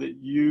so that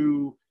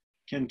you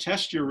can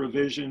test your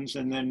revisions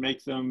and then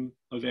make them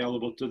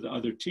available to the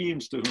other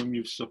teams to whom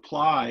you've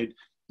supplied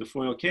the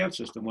foil cant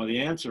system? Well, the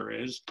answer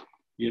is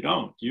you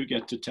don't. You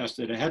get to test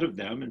it ahead of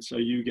them, and so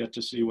you get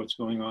to see what's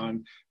going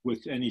on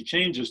with any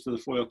changes to the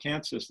foil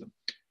cant system.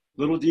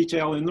 Little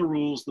detail in the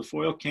rules, the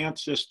foil cant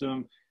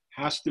system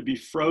has to be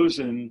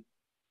frozen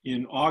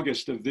in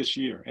August of this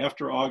year.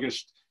 After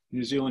August,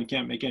 New Zealand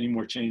can't make any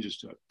more changes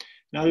to it.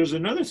 Now, there's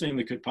another thing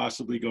that could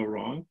possibly go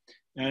wrong,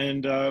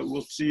 and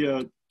we'll see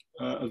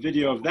a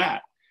video of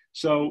that.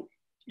 So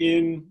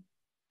in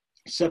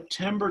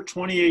September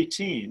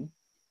 2018,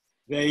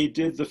 they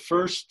did the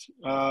first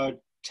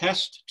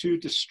test to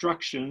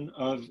destruction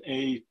of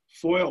a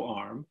foil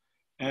arm,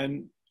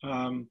 and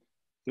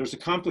there's a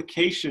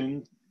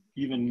complication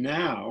even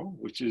now,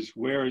 which is,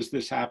 where is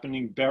this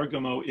happening?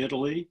 Bergamo,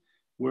 Italy,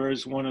 where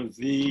is one of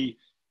the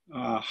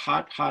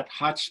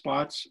hot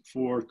spots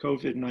for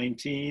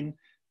COVID-19,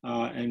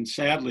 and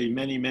sadly,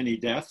 many, many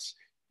deaths,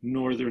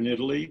 northern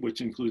Italy,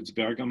 which includes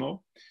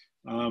Bergamo.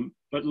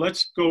 But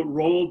let's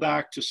roll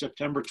back to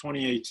September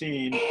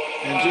 2018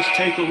 and just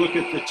take a look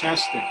at the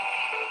testing.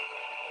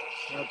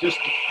 Now just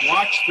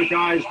watch the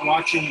guys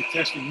watching the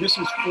testing. This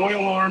is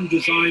foil arm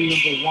design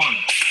number 1.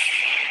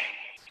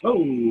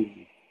 Oh,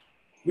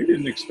 we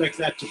didn't expect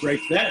that to break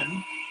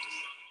then.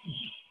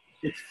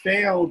 It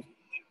failed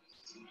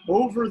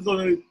over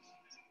the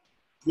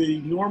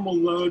normal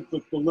load,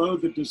 but below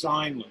the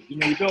design load. You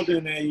know, you build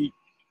in a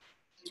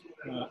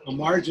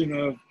margin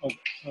of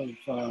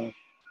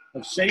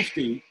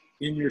safety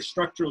in your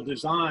structural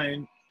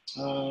design,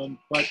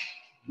 but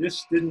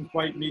this didn't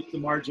quite meet the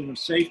margin of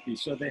safety.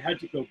 So they had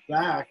to go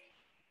back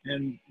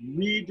and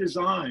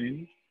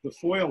redesign the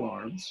foil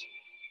arms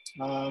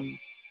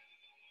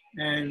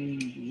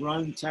and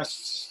run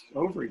tests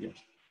over again.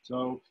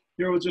 So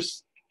here we'll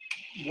just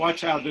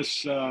watch how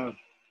this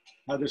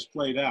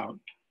played out.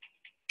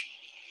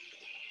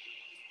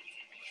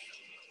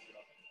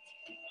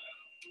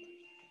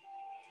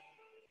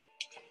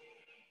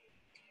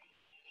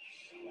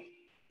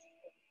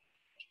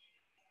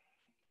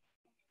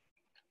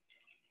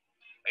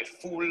 A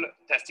full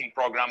testing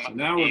program. So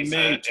now we're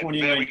May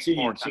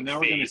 2019, so now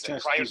we're going to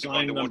test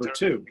design number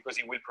 2. Because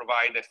it will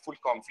provide a full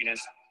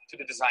confidence to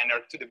the designer,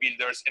 to the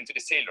builders, and to the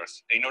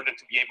sailors in order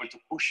to be able to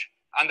push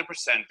 100%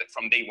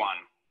 from day one.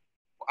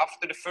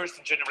 After the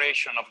first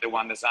generation of the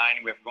one design,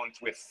 we have gone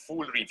through a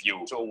full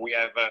review. So we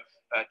have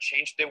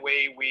changed the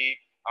way we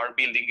are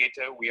building it.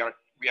 We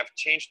have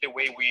changed the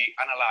way we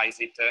analyze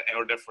it in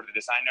order for the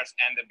designers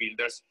and the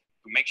builders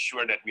to make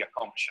sure that we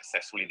accomplish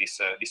successfully this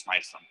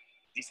milestone.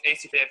 These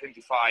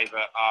AC75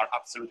 are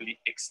absolutely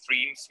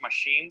extreme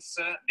machines.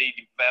 They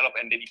develop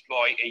and they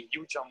deploy a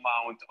huge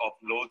amount of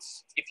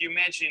loads. If you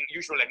imagine,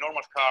 usually a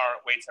normal car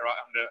weighs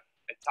around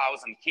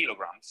 1,000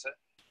 kilograms.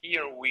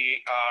 Here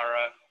we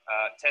are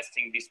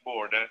testing this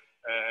board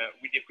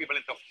with the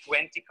equivalent of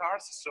 20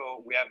 cars.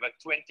 So we have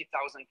 20,000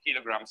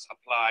 kilograms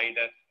applied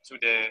to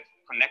the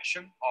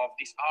connection of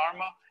this arm.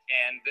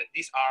 And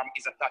this arm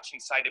is attached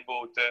inside the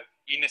boat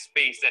in a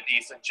space that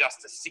is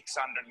just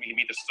 600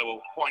 millimeters,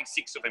 so 0.6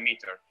 of a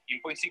meter.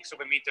 In 0.6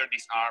 of a meter,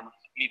 this arm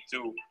needs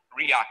to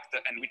react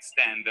and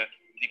withstand the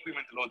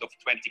equivalent load of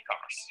 20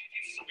 cars.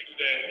 So we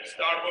do the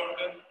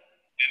starboard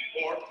and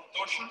port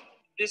torsion.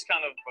 This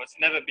kind of was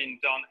never been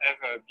done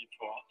ever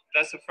before.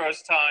 That's the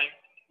first time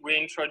we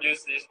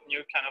introduced this new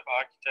kind of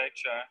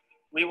architecture.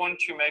 We want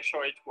to make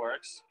sure it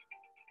works.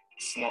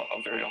 It's not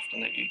very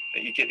often that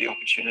you get the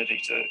opportunity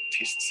to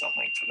test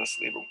something to this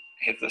level,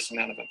 have this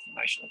amount of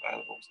information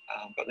available.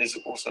 But there's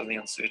also the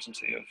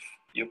uncertainty of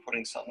you're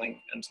putting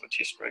something into a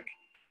test rig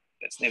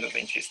that's never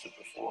been tested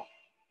before.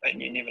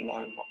 and you never know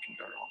what can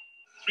go wrong.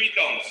 3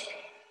 tones,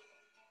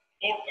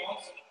 4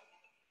 tones.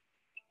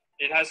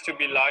 It has to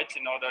be light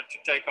in order to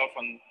take off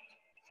on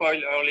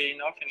foil early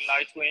enough in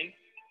light wind.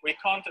 We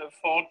can't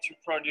afford to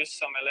produce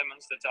some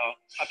elements that are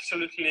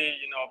absolutely,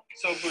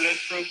 so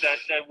bulletproof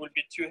that they would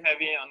be too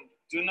heavy and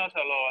do not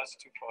allow us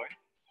to foil.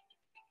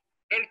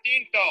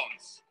 13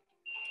 tones.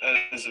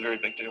 It is a very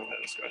big deal that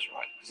this goes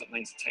right, because it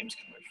means the teams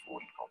can move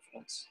forward in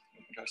confidence.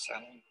 We can go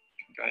sailing,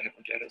 we can go have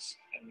regattas,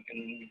 and we can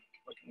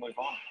move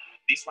on.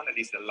 This one, that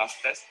is the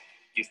last test,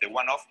 is the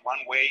one-off, one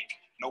way,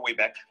 no way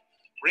back.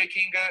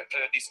 Breaking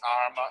this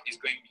arm is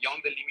going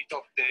beyond the limit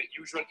of the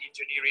usual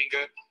engineering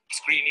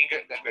screening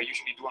that we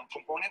usually do on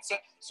components.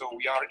 So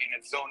we are in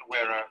a zone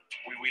where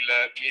we will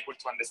be able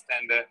to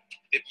understand the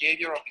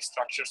behavior of these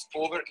structures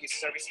over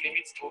its service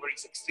limits, over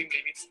its extreme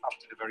limits up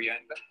to the very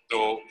end.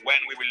 So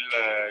when we will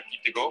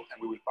give the go and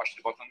we will push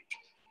the button,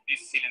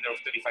 this cylinder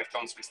of 35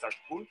 tons will start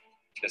to pull.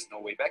 There's no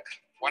way back.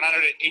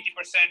 180%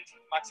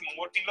 maximum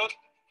working load,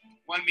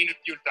 1 minute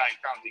fuel time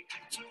counting.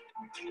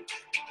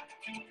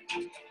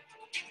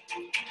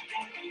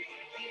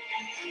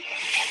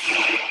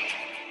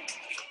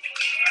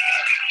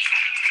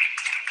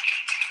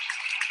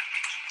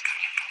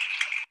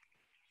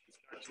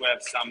 To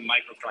have some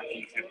micro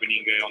cracking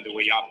happening on the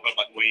way up, but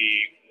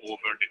way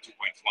over the 2.1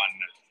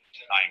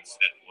 times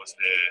that was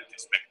the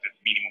expected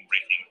minimum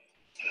breaking.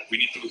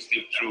 We need to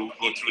still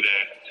go through the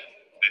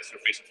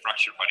surface of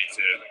fracture, but it's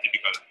a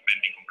typical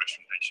bending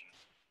compression tension.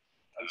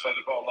 And so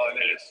the bottom line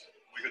is,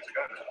 we're good to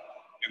go now.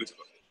 We're good to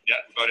go.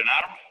 Yeah, we got an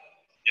arm.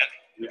 Yeah,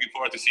 looking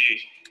forward to see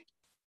it.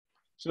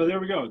 So there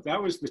we go.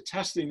 That was the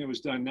testing that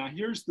was done. Now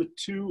here's the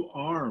 2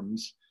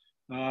 arms.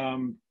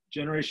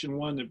 Generation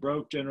 1 that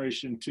broke,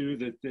 Generation 2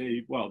 that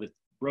that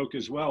broke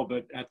as well,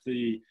 but at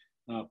the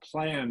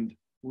planned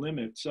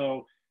limit.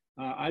 So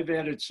I've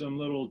added some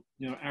little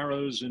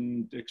arrows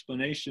and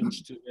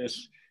explanations to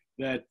this,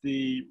 that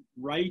the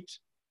right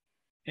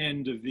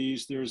end of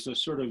these, there's a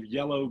sort of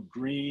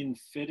yellow-green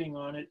fitting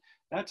on it.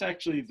 That's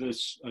actually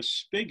a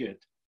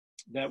spigot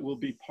that will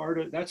be part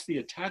of, that's the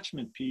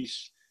attachment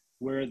piece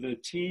where the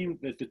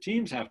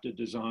teams have to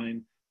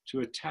design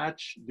to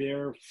attach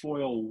their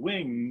foil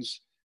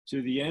wings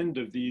to the end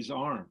of these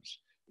arms.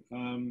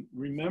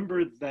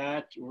 Remember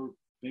that, or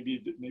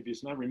maybe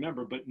it's not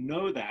remember, but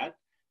know that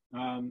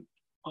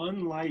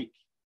unlike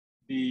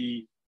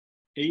the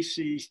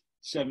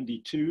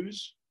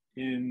AC72s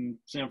in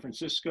San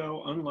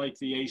Francisco, unlike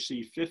the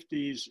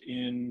AC50s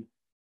in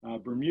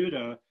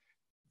Bermuda,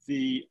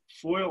 the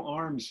foil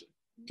arms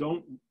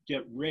don't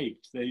get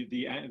raked.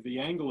 The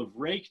angle of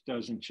rake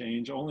doesn't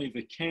change, only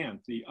the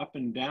cant, the up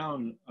and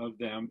down of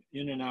them,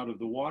 in and out of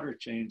the water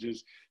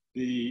changes.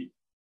 The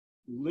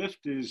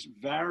lift is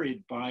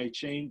varied by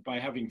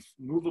having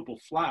movable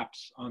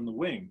flaps on the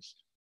wings.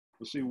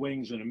 We'll see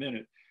wings in a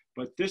minute,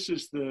 but this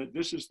is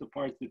the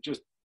part that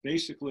just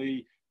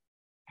basically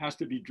has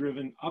to be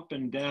driven up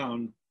and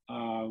down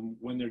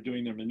when they're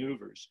doing their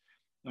maneuvers.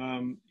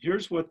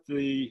 Here's what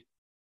the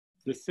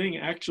thing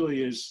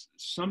actually is,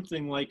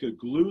 something like a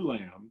glue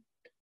lamb,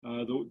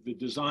 the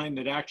design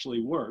that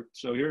actually worked.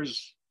 So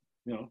here's,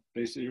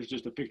 basically here's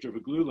just a picture of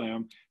a glue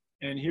lamb,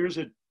 and here's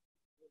a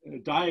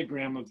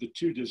diagram of the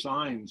 2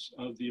 designs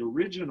of the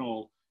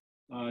original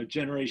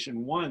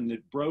Generation 1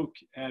 that broke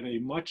at a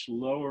much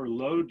lower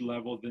load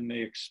level than they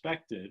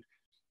expected.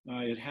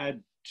 It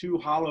had 2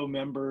 hollow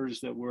members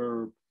that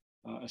were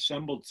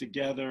assembled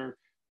together.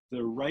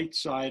 The right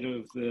side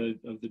of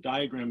the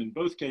diagram in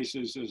both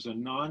cases is a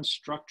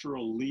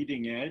non-structural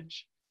leading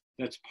edge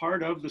that's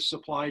part of the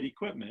supplied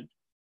equipment,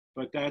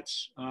 but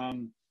that's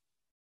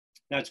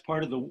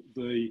part of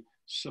the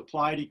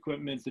supplied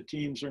equipment. The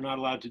teams are not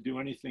allowed to do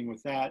anything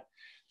with that.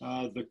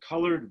 The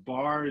colored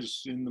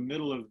bars in the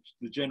middle of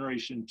the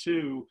Generation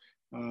 2,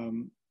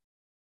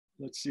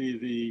 let's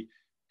see,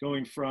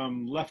 going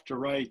from left to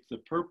right, the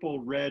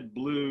purple, red,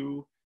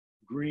 blue,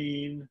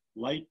 green,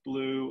 light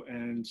blue,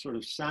 and sort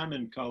of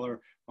salmon color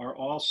are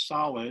all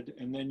solid.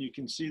 And then you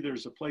can see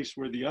there's a place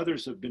where the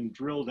others have been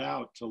drilled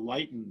out to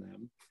lighten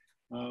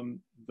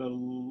them.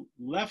 The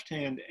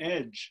left-hand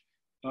edge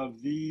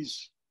of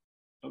these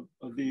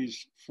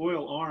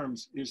foil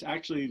arms is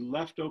actually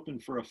left open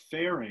for a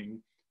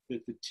fairing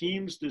that the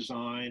teams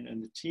design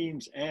and the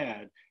teams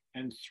add,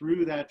 and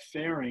through that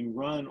fairing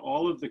run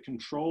all of the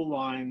control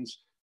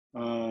lines,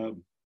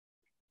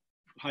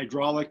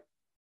 hydraulic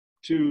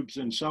tubes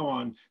and so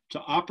on, to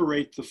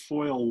operate the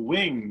foil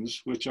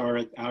wings, which are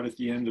out at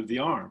the end of the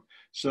arm.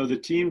 So the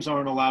teams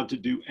aren't allowed to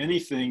do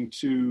anything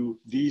to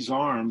these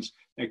arms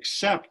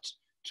except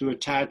to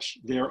attach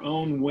their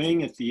own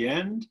wing at the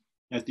end,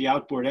 at the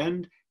outboard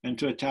end, and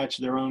to attach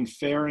their own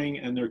fairing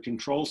and their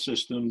control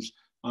systems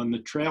on the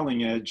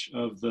trailing edge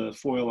of the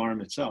foil arm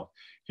itself.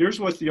 Here's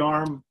what the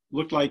arm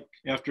looked like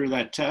after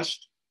that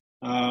test.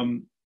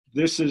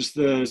 This is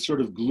the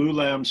sort of glue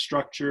lamb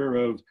structure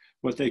of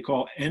what they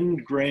call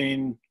end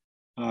grain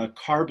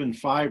carbon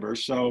fiber.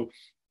 So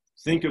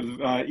think of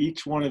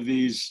each one of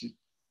these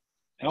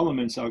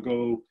elements. I'll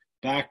go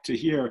back to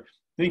here.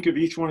 Think of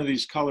each one of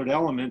these colored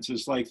elements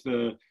as like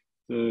the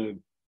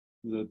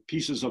the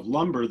pieces of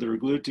lumber that are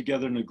glued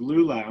together in a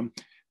glue lam.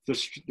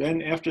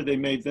 Then after they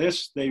made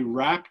this, they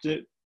wrapped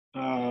it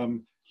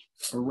around.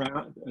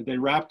 They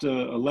wrapped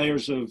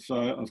layers of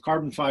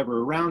carbon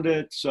fiber around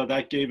it, so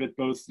that gave it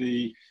both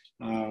the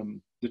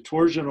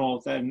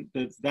torsional. Then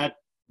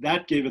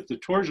that gave it the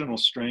torsional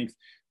strength.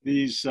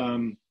 These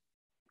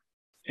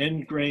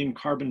end grain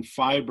carbon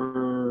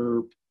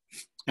fiber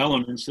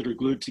elements that are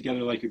glued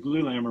together like a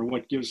glue lam are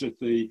what gives it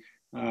the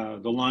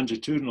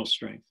longitudinal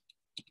strength.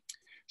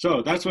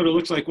 So that's what it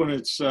looks like when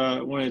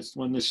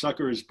the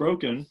sucker is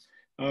broken.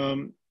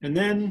 And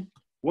then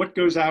what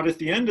goes out at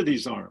the end of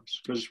these arms,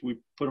 because we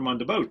put them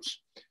onto boats.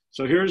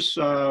 So here's,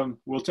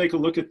 we'll take a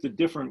look at the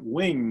different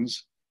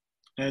wings.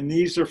 And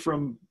these are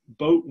from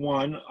boat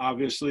 1,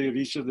 obviously, of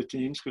each of the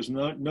teams, because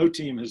no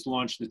team has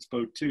launched its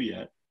boat 2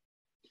 yet.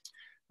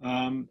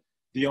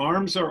 The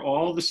arms are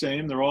all the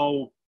same. They're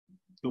all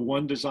the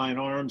one design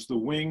arms. The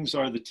wings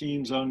are the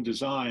team's own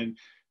design.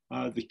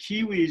 The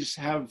Kiwis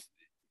have,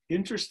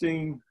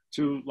 interesting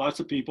to lots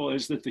of people,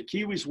 is that the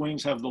Kiwis'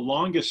 wings have the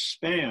longest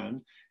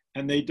span,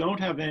 and they don't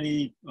have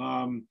any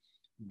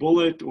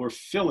bullet or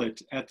fillet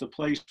at the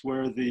place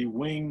where the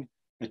wing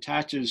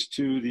attaches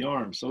to the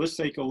arm. So let's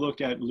take a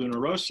look at Luna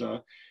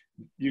Rossa.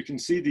 You can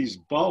see these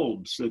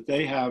bulbs that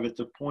they have at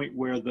the point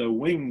where the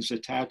wings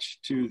attach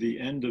to the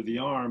end of the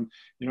arm.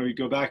 You know, you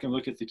go back and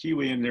look at the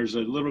Kiwi, and there's a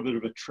little bit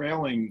of a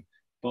trailing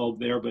bulb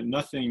there, but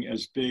nothing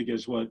as big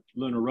as what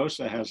Luna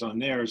Rossa has on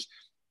theirs.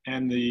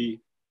 And the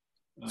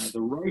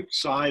right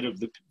side of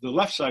the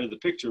left side of the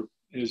picture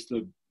is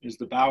the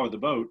bow of the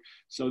boat.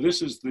 So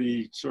this is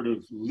the sort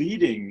of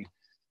leading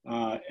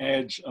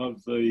edge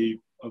of the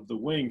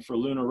wing for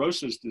Luna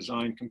Rossa's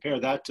design. Compare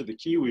that to the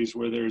Kiwis,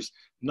 where there's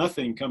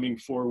nothing coming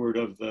forward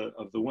of the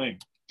wing.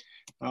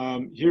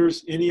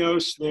 Here's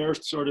Ineos. They're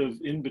sort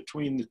of in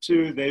between the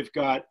two. They've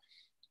got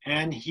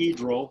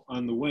anhedral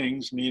on the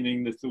wings,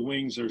 meaning that the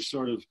wings are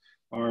sort of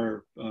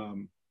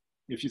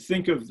if you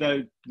think of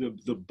the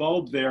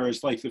bulb there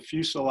as like the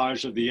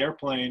fuselage of the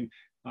airplane,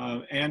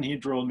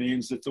 anhedral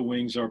means that the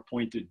wings are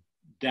pointed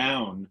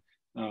down,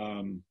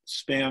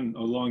 span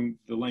along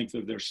the length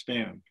of their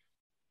span.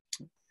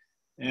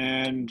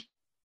 And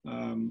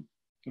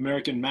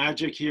American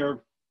Magic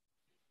here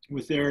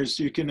with theirs,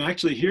 you can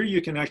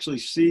actually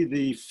see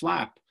the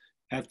flap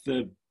at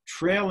the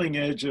trailing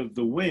edge of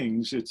the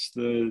wings. It's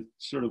the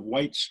sort of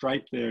white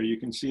stripe there. You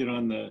can see it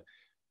on the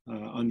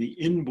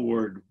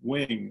inboard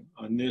wing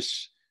on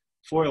this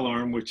foil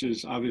arm, which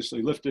is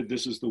obviously lifted.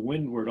 This is the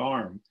windward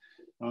arm.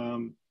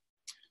 An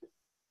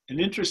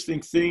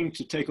interesting thing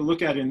to take a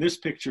look at in this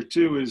picture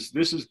too is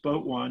this is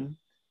boat 1.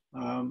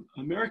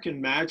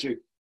 American Magic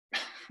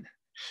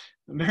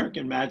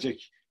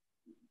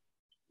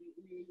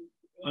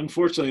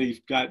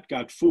unfortunately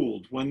got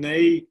fooled when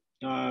they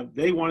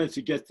wanted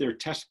to get their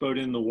test boat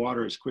in the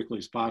water as quickly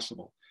as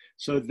possible.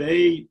 So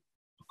they,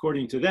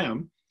 according to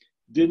them,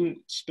 didn't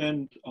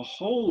spend a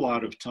whole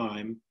lot of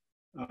time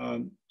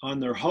on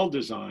their hull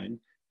design.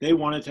 They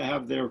wanted to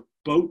have their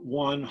boat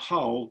 1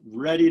 hull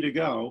ready to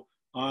go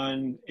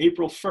on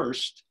April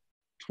 1st,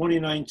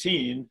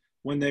 2019,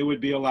 when they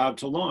would be allowed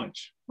to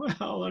launch.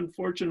 Well,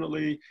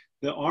 unfortunately,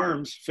 the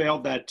arms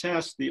failed that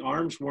test. The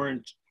arms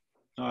weren't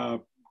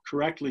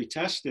correctly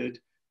tested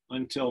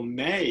until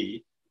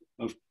May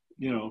of,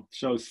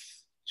 so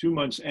 2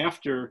 months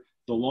after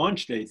the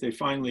launch date, they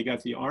finally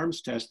got the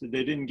arms tested.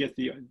 They didn't get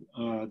the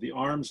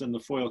arms and the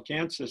foil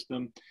cant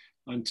system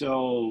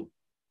until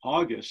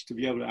August to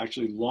be able to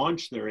actually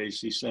launch their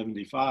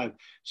AC75.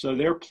 So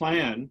their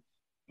plan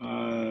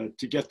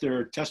to get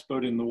their test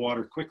boat in the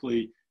water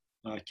quickly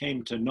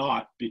came to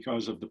naught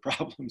because of the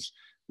problems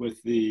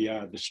with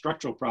the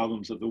structural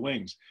problems of the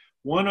wings.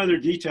 One other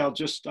detail,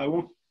 I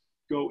won't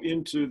go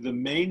into the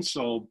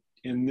mainsail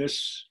in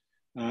this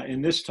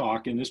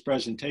talk, in this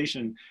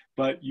presentation,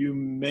 but you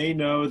may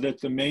know that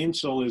the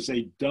mainsail is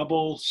a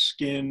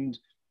double-skinned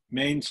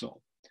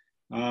mainsail.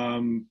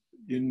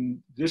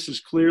 This is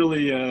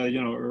clearly,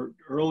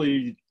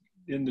 early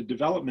in the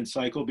development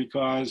cycle,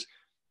 because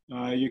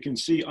you can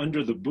see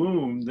under the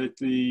boom that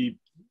the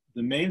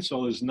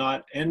mainsail is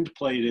not end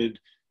plated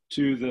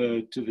to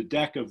the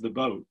deck of the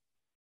boat.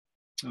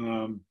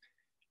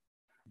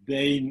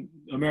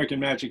 American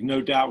Magic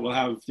no doubt will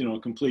have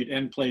complete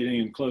end plating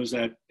and close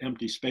that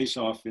empty space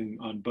off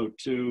on boat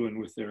 2 and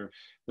with their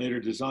later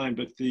design.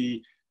 But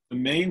the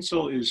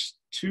mainsail is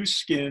 2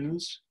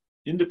 skins,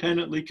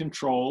 independently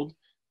controlled.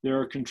 There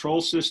are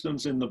control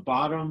systems in the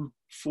bottom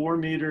 4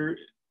 meter,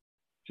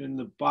 in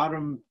the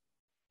bottom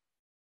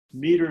 1.5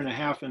 meters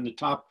and the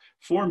top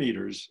 4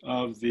 meters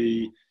of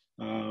the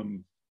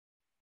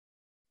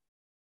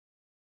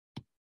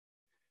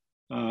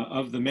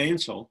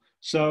mainsail.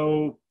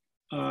 So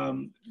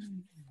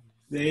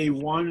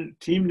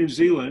Team New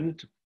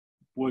Zealand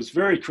was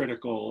very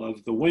critical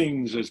of the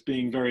wings as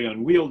being very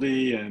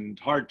unwieldy and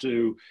hard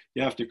you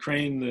have to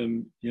crane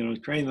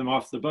them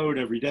off the boat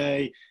every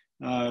day.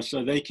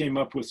 So they came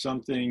up with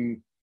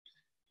something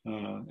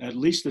at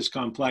least as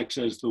complex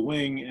as the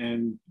wing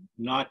and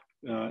not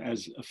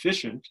as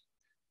efficient.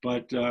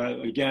 But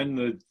again,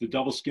 the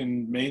double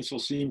skin mainsail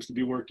seems to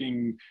be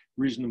working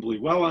reasonably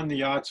well on the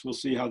yachts. We'll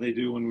see how they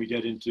do when we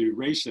get into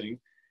racing.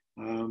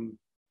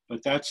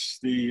 But that's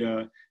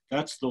the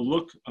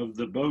look of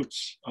the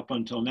boats up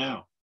until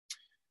now.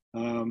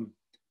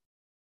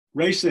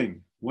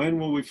 Racing, when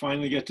will we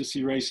finally get to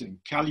see racing?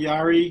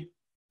 Cagliari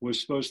was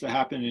supposed to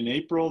happen in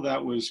April.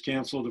 That was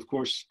canceled, of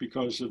course,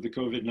 because of the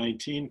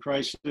COVID-19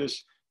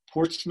 crisis.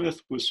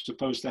 Portsmouth was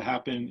supposed to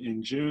happen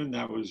in June.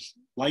 That was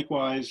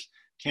likewise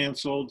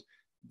canceled.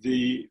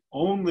 The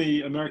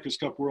only America's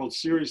Cup World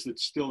Series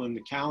that's still in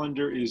the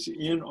calendar is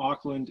in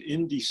Auckland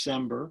in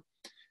December.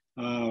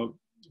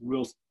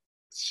 We'll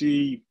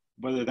see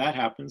whether that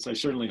happens. I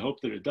certainly hope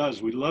that it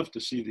does. We'd love to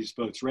see these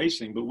boats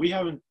racing, but we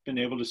haven't been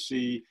able to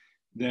see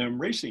them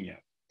racing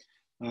yet.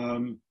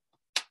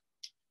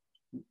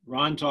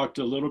 Ron talked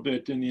a little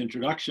bit in the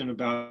introduction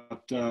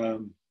about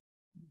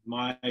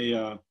my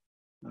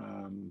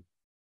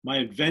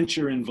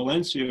adventure in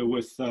Valencia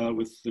with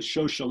the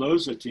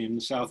Shosholoza team,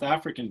 the South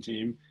African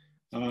team.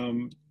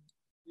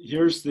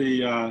 Here's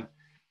the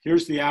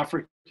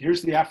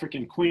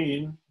African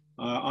Queen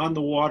on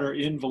the water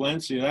in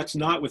Valencia. That's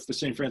not with the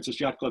St. Francis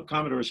Yacht Club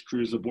Commodore's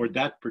cruise aboard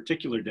that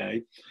particular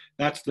day.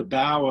 That's the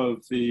bow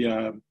of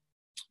the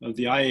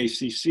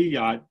IACC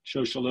yacht,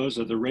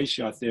 Shosholoza, the race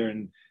yacht there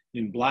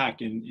in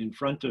black in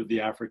front of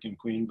the African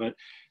Queen. But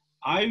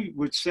I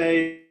would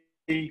say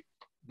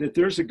that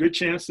there's a good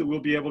chance that we'll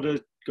be able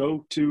to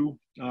go to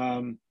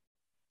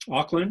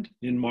Auckland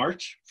in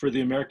March for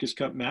the America's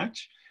Cup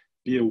match.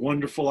 Be a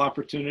wonderful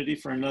opportunity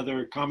for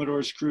another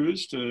Commodore's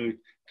cruise to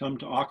come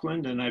to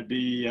Auckland, and I'd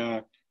be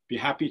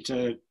happy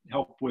to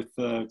help with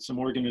some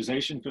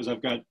organization, because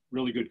I've got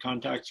really good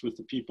contacts with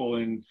the people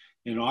in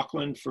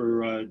Auckland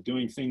for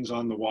doing things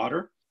on the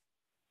water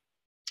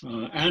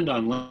and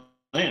on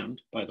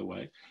land, by the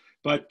way.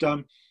 But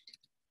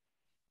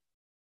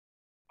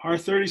our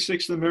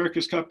 36th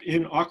America's Cup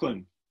in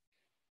Auckland,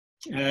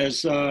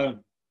 as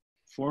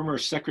former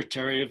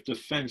Secretary of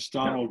Defense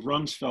Donald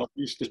Rumsfeld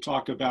used to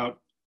talk about,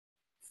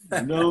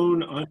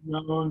 known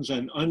unknowns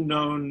and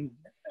unknown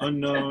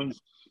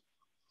unknowns.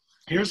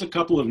 Here's a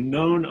couple of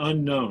known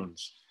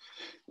unknowns.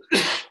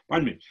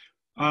 Pardon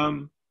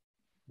me.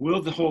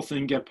 Will the whole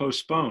thing get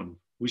postponed?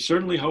 We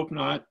certainly hope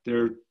not.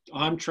 They're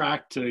on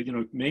track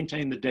to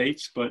maintain the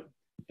dates, but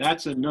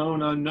that's a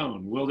known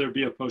unknown. Will there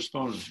be a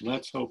postponement?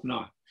 Let's hope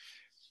not.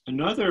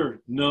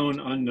 Another known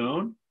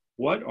unknown: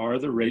 what are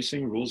the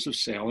Racing Rules of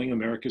Sailing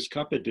America's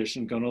Cup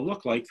edition going to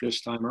look like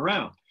this time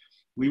around?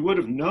 We would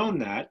have known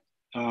that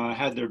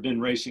had there been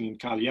racing in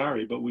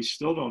Cagliari, but we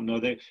still don't know.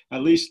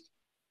 At least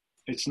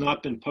it's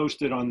not been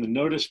posted on the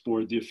notice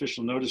board, the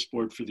official notice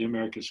board for the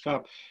America's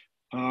Cup.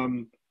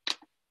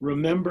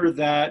 Remember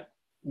that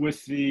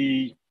with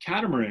the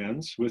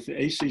catamarans, with the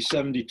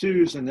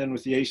AC72s, and then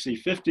with the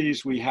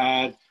AC50s, we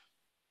had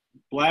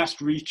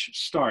blast reach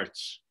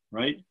starts,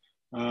 right?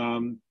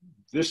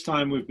 This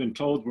time we've been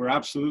told we're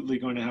absolutely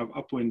going to have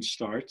upwind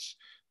starts,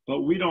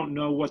 but we don't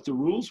know what the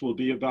rules will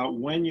be about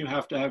when you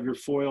have to have your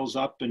foils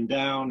up and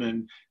down,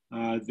 and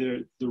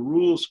the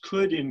rules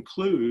could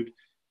include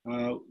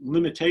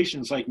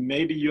limitations, like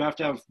maybe you have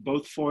to have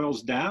both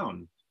foils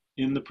down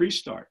in the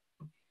pre-start.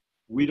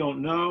 We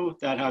don't know.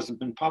 That hasn't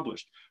been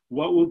published.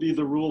 What will be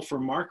the rule for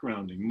mark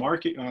rounding?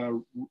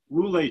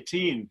 Rule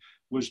 18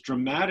 was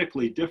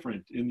dramatically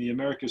different in the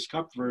America's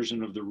Cup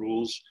version of the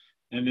rules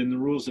and in the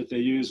rules that they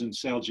use in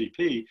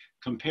SailGP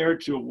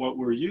compared to what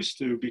we're used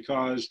to,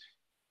 because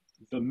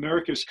the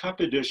America's Cup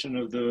edition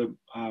of the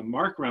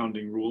mark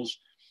rounding rules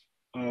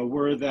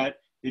were that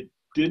it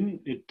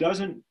didn't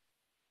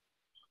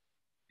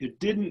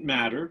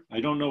matter.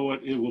 I don't know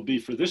what it will be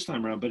for this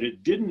time around, but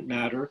it didn't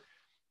matter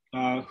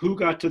who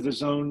got to the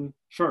zone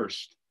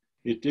first.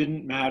 It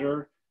didn't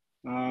matter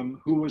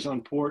who was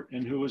on port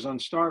and who was on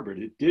starboard.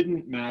 It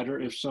didn't matter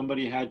if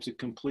somebody had to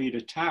complete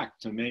a tack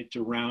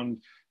to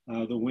round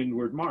the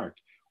windward mark.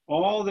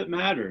 All that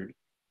mattered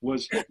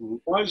was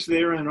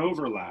there an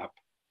overlap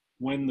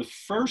when the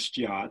first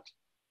yacht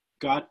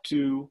got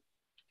to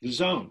the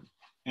zone?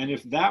 And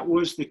if that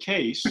was the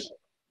case,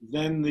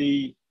 then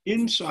the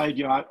inside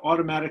yacht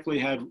automatically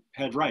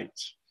had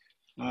rights.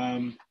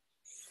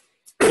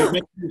 It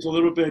makes things a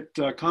little bit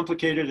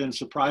complicated and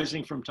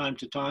surprising from time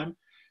to time.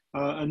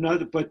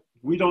 But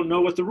we don't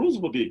know what the rules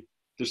will be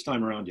this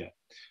time around yet.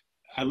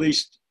 At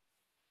least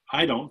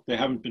I don't. They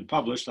haven't been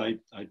published. I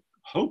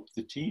hope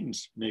the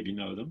teams maybe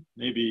know them.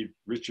 Maybe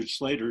Richard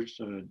Slater,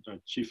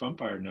 chief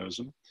umpire, knows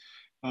them.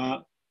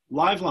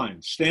 Live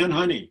line, Stan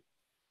Honey,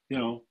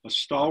 a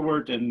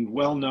stalwart and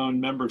well-known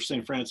member of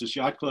St. Francis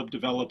Yacht Club,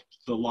 developed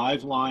the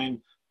Live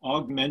Line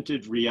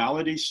augmented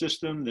reality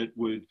system that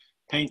would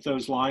paint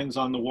those lines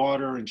on the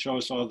water and show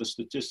us all the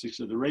statistics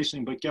of the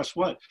racing. But guess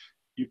what?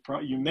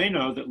 You may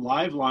know that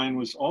Live Line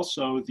was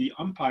also the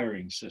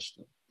umpiring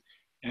system.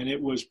 And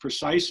it was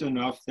precise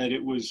enough that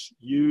it was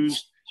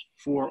used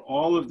for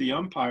all of the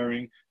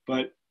umpiring.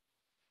 But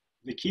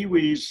the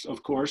Kiwis,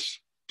 of course,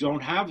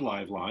 don't have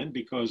Live Line,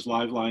 because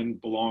Live Line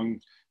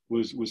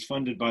was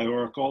funded by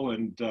Oracle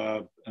and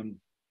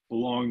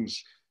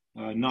belongs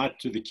not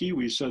to the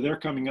Kiwis. So they're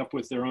coming up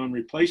with their own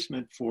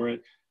replacement for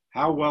it.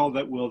 How well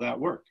will that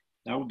work?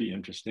 That will be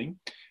interesting.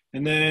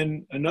 And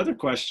then another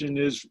question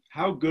is,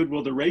 how good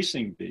will the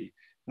racing be?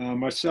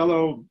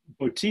 Marcelo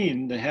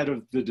Botín, the head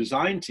of the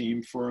design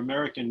team for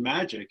American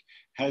Magic,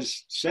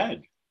 has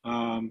said,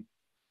 and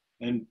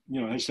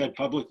has said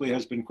publicly,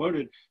 has been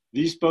quoted,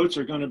 these boats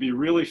are going to be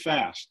really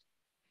fast.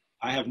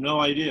 I have no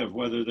idea of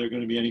whether they're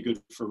going to be any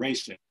good for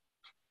racing.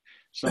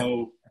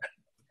 So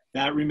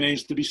that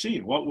remains to be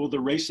seen. What will the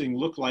racing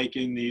look like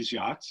in these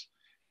yachts?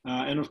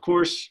 And of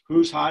course,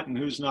 who's hot and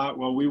who's not?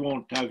 Well, we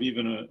won't have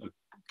even a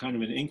kind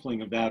of an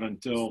inkling of that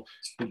until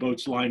the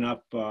boats line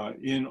up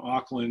in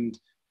Auckland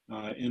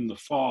in the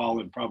fall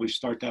and probably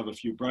start to have a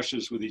few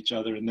brushes with each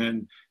other, and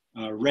then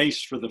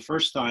race for the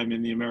first time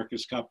in the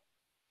America's Cup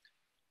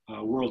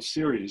World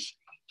Series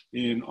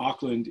in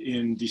Auckland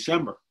in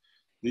December.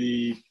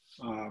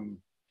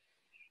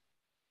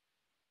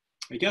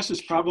 I guess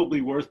it's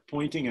probably worth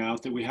pointing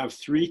out that we have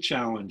 3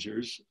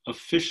 challengers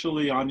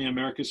officially on the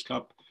America's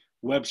Cup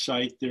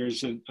website.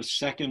 There's a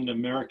second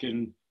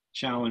American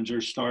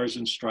challenger, Stars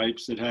and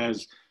Stripes, that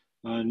has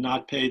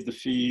not paid the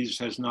fees,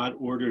 has not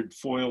ordered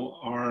foil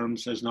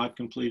arms, has not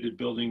completed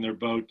building their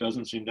boat,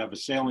 doesn't seem to have a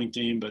sailing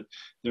team, but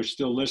they're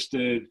still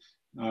listed.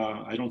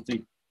 I don't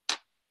think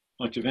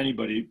much of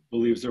anybody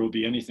believes there will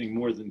be anything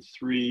more than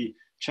 3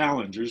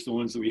 challengers, the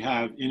ones that we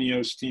have: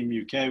 Ineos Team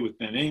UK with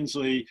Ben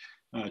Ainsley,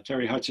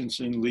 Terry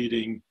Hutchinson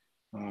leading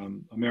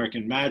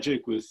American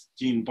Magic with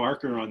Dean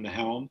Barker on the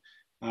helm,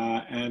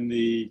 and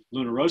the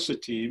Luna Rossa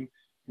team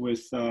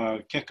with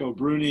Keko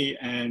Bruni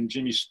and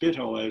Jimmy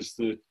Spithill as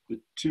the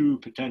 2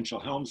 potential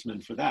helmsmen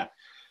for that.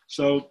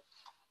 So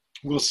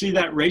we'll see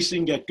that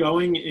racing get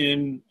going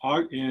in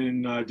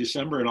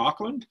December in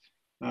Auckland.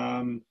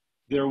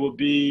 There will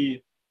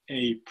be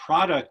a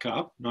Prada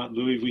Cup, not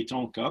Louis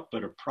Vuitton Cup,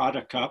 but a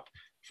Prada Cup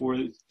for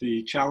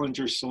the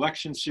Challenger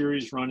Selection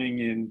Series running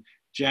in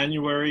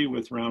January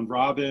with round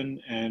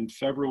robin, and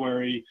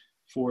February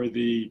for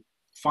the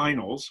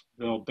finals.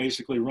 They'll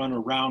basically run a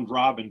round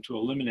robin to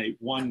eliminate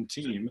 1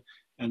 team,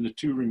 and the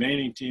 2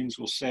 remaining teams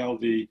will sail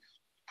the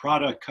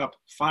Prada Cup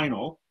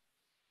final,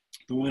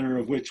 the winner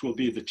of which will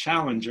be the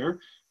challenger,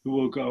 who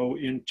will go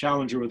in,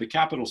 challenger with a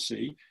capital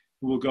C,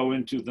 who will go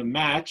into the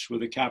match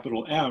with a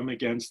capital M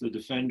against the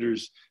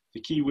defenders,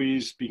 the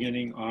Kiwis,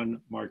 beginning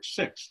on March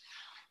 6th.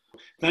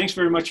 Thanks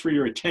very much for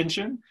your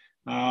attention.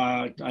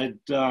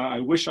 I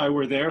wish I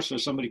were there so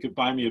somebody could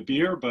buy me a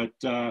beer, but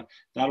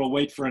that'll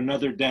wait for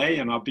another day,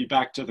 and I'll be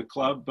back to the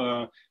club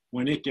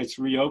when it gets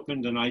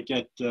reopened and I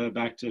get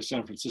back to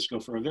San Francisco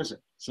for a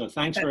visit. So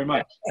thanks very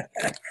much.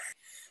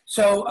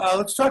 So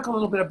let's talk a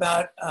little bit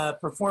about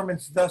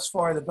performance thus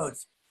far of the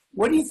boats.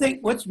 What do you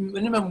think, what's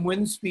minimum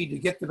wind speed to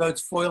get the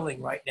boats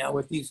foiling right now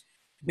with these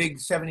big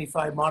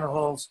 75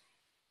 monohulls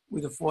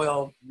with a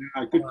foil?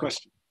 Good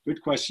question.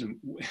 Good question.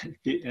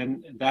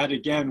 And that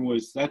again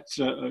was, that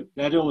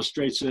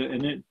illustrates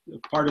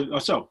part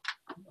of, so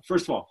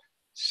first of all,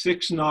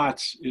 6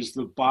 knots is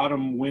the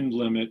bottom wind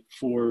limit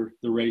for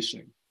the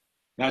racing.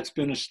 That's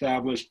been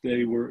established.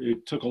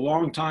 It took a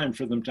long time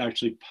for them to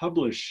actually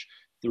publish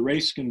the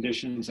race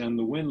conditions and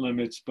the wind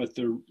limits, but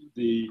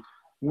the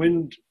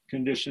wind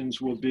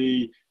conditions will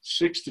be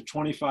 6 to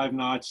 25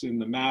 knots in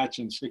the match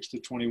and 6 to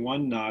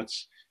 21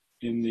 knots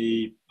in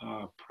the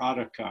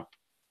Prada Cup.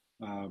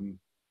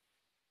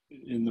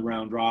 In the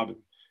round robin.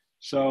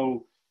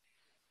 So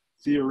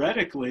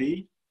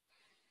theoretically,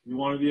 you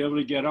want to be able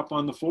to get up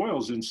on the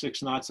foils in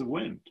 6 knots of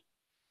wind.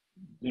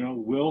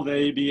 Will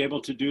they be able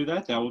to do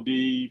that? That will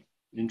be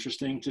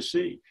interesting to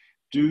see.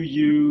 Do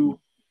you,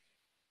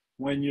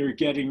 when you're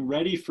getting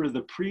ready for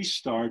the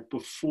pre-start,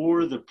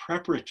 before the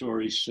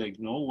preparatory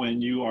signal,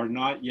 when you are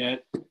not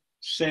yet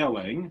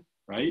sailing,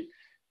 right?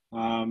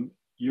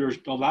 You're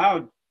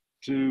allowed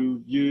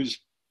to use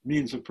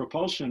means of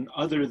propulsion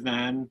other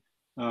than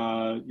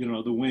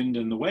the wind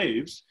and the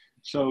waves.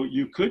 So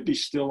you could be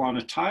still on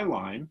a tow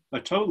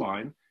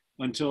line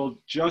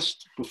until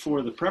just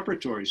before the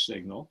preparatory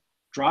signal,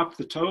 drop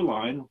the tow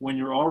line when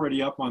you're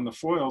already up on the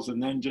foils,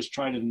 and then just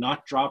try to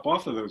not drop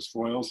off of those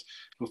foils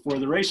before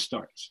the race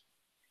starts.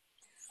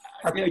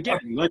 Again,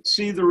 let's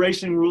see the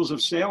racing rules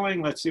of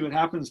sailing. Let's see what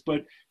happens.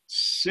 But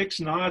 6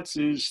 knots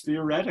is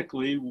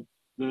theoretically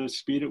the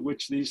speed at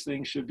which these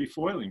things should be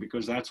foiling,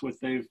 because that's what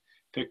they've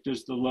picked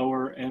as the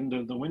lower end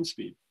of the wind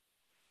speed.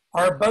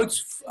 Are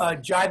boats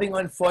jibing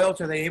on foils?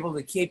 Are they able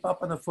to keep up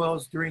on the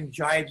foils during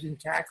jibes and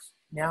tacks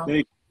now?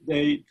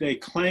 They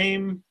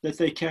claim that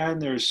they can.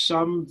 There's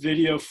some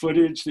video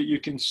footage that you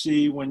can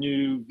see when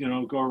you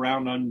go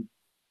around on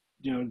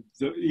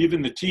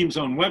even the team's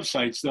own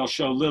websites. They'll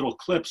show little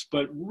clips,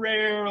 but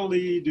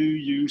rarely do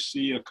you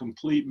see a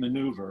complete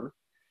maneuver.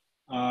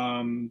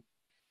 And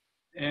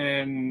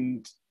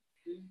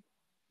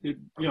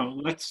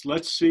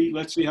let's see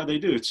how they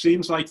do. It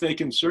seems like they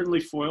can certainly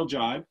foil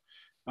jibe.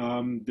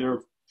 Their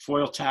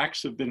foil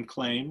tacks have been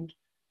claimed.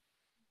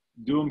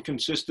 Do them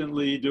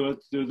consistently, do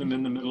them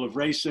in the middle of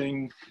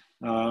racing.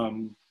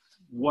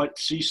 What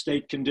sea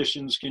state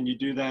conditions can you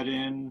do that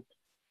in?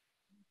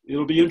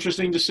 it'll be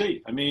interesting to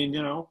see. I mean,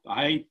 you know,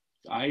 I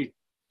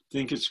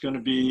think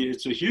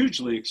it's a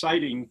hugely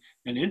exciting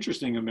and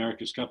interesting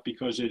America's Cup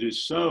because it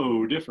is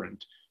so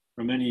different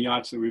from any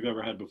yachts that we've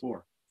ever had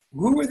before.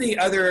 Who are the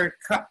other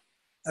cup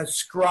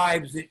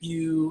scribes that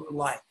you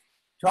like?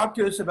 Talk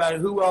to us about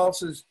who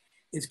else is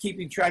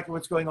keeping track of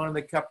what's going on in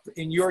the cup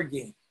in your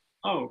game.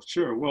 Oh,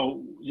 sure.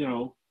 Well, you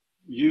know,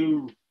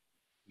 you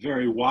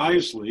very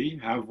wisely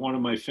have one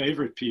of my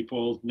favorite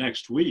people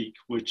next week,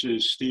 which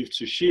is Steve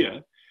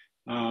Tsuchiya,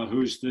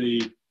 who's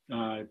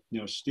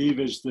Steve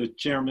is the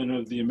chairman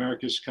of the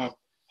America's Cup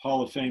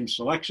Hall of Fame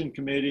Selection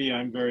Committee.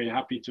 I'm very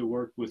happy to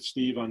work with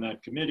Steve on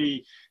that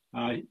committee.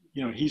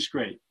 You know, he's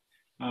great.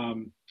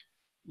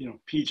 You know,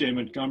 PJ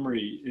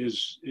Montgomery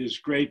is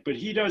great, but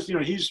he does, you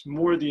know, he's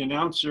more the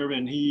announcer,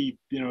 and he,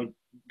 you know,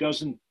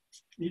 doesn't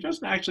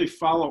actually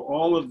follow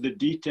all of the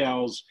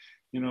details,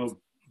 you know,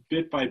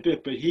 bit by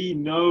bit, but he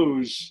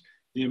knows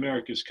the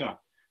America's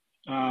Cup.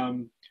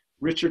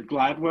 Richard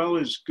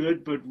Gladwell is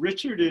good, but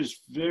Richard is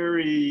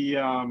very, you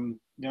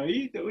know,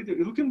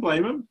 who can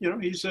blame him? You know,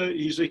 he's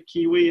a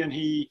Kiwi, and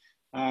he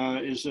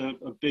is a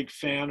big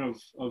fan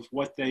of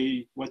what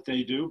they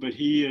do, but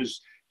he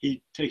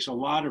takes a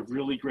lot of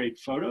really great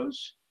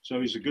photos. So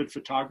he's a good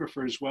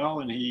photographer as well,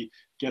 and he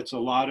gets a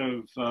lot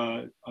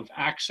of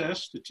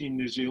access to Team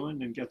New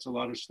Zealand and gets a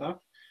lot of stuff.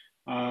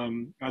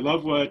 I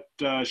love what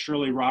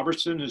Shirley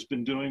Robertson has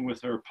been doing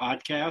with her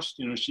podcast.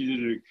 You know, she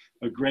did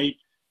a great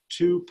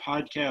 2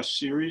 podcast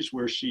series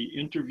where she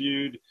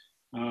interviewed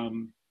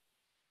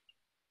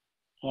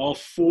all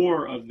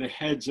 4 of the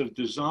heads of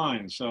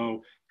design.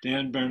 So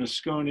Dan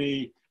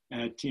Bernasconi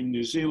at Team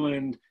New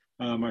Zealand,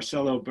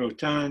 Marcelo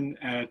Breton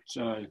at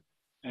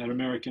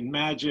American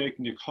Magic,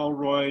 Nick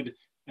Holroyd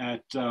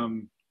at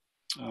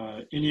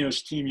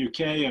Ineos Team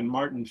UK, and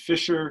Martin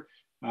Fisher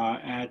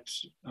at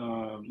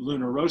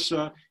Luna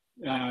Rossa.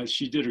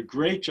 She did a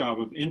great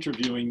job of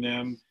interviewing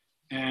them,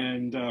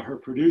 and her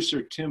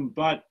producer Tim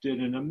Butt did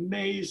an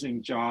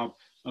amazing job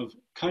of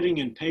cutting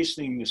and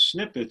pasting the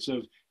snippets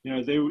of, you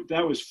know,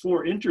 that was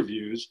 4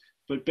 interviews,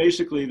 but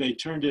basically they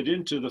turned it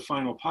into the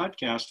final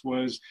podcast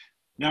was,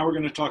 now we're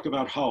going to talk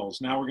about hulls.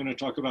 Now we're going to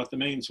talk about the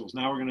mainsails.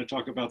 Now we're going to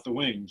talk about the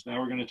wings. Now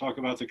we're going to talk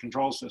about the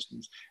control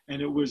systems.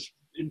 And it was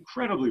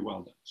incredibly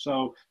well done.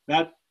 So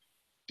that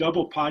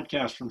double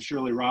podcast from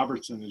Shirley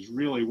Robertson is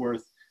really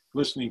worth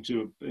listening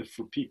to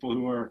for people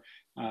who are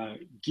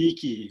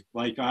geeky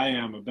like I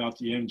am about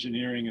the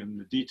engineering and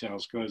the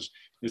details, because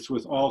it's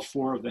with all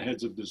 4 of the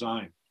heads of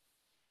design.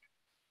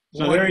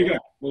 So there you go.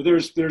 Well,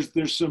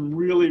 there's some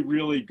really,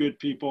 really good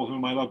people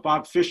whom I love.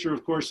 Bob Fisher,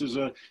 of course, is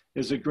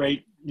a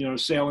great, you know,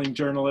 sailing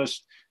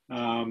journalist.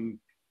 You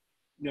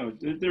know,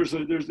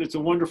 it's a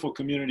wonderful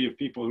community of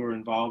people who are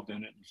involved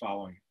in it and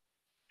following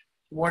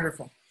it.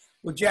 Wonderful.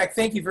 Well, Jack,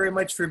 thank you very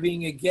much for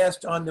being a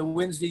guest on the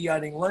Wednesday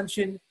Yachting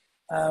Luncheon.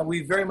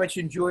 We very much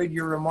enjoyed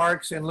your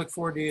remarks and look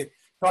forward to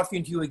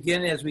talking to you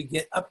again as we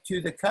get up to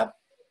the cup.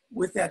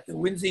 With that, the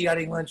Wednesday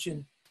Yachting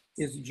Luncheon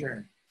is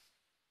adjourned.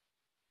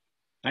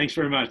 Thanks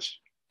very much.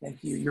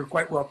 Thank you. You're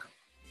quite welcome.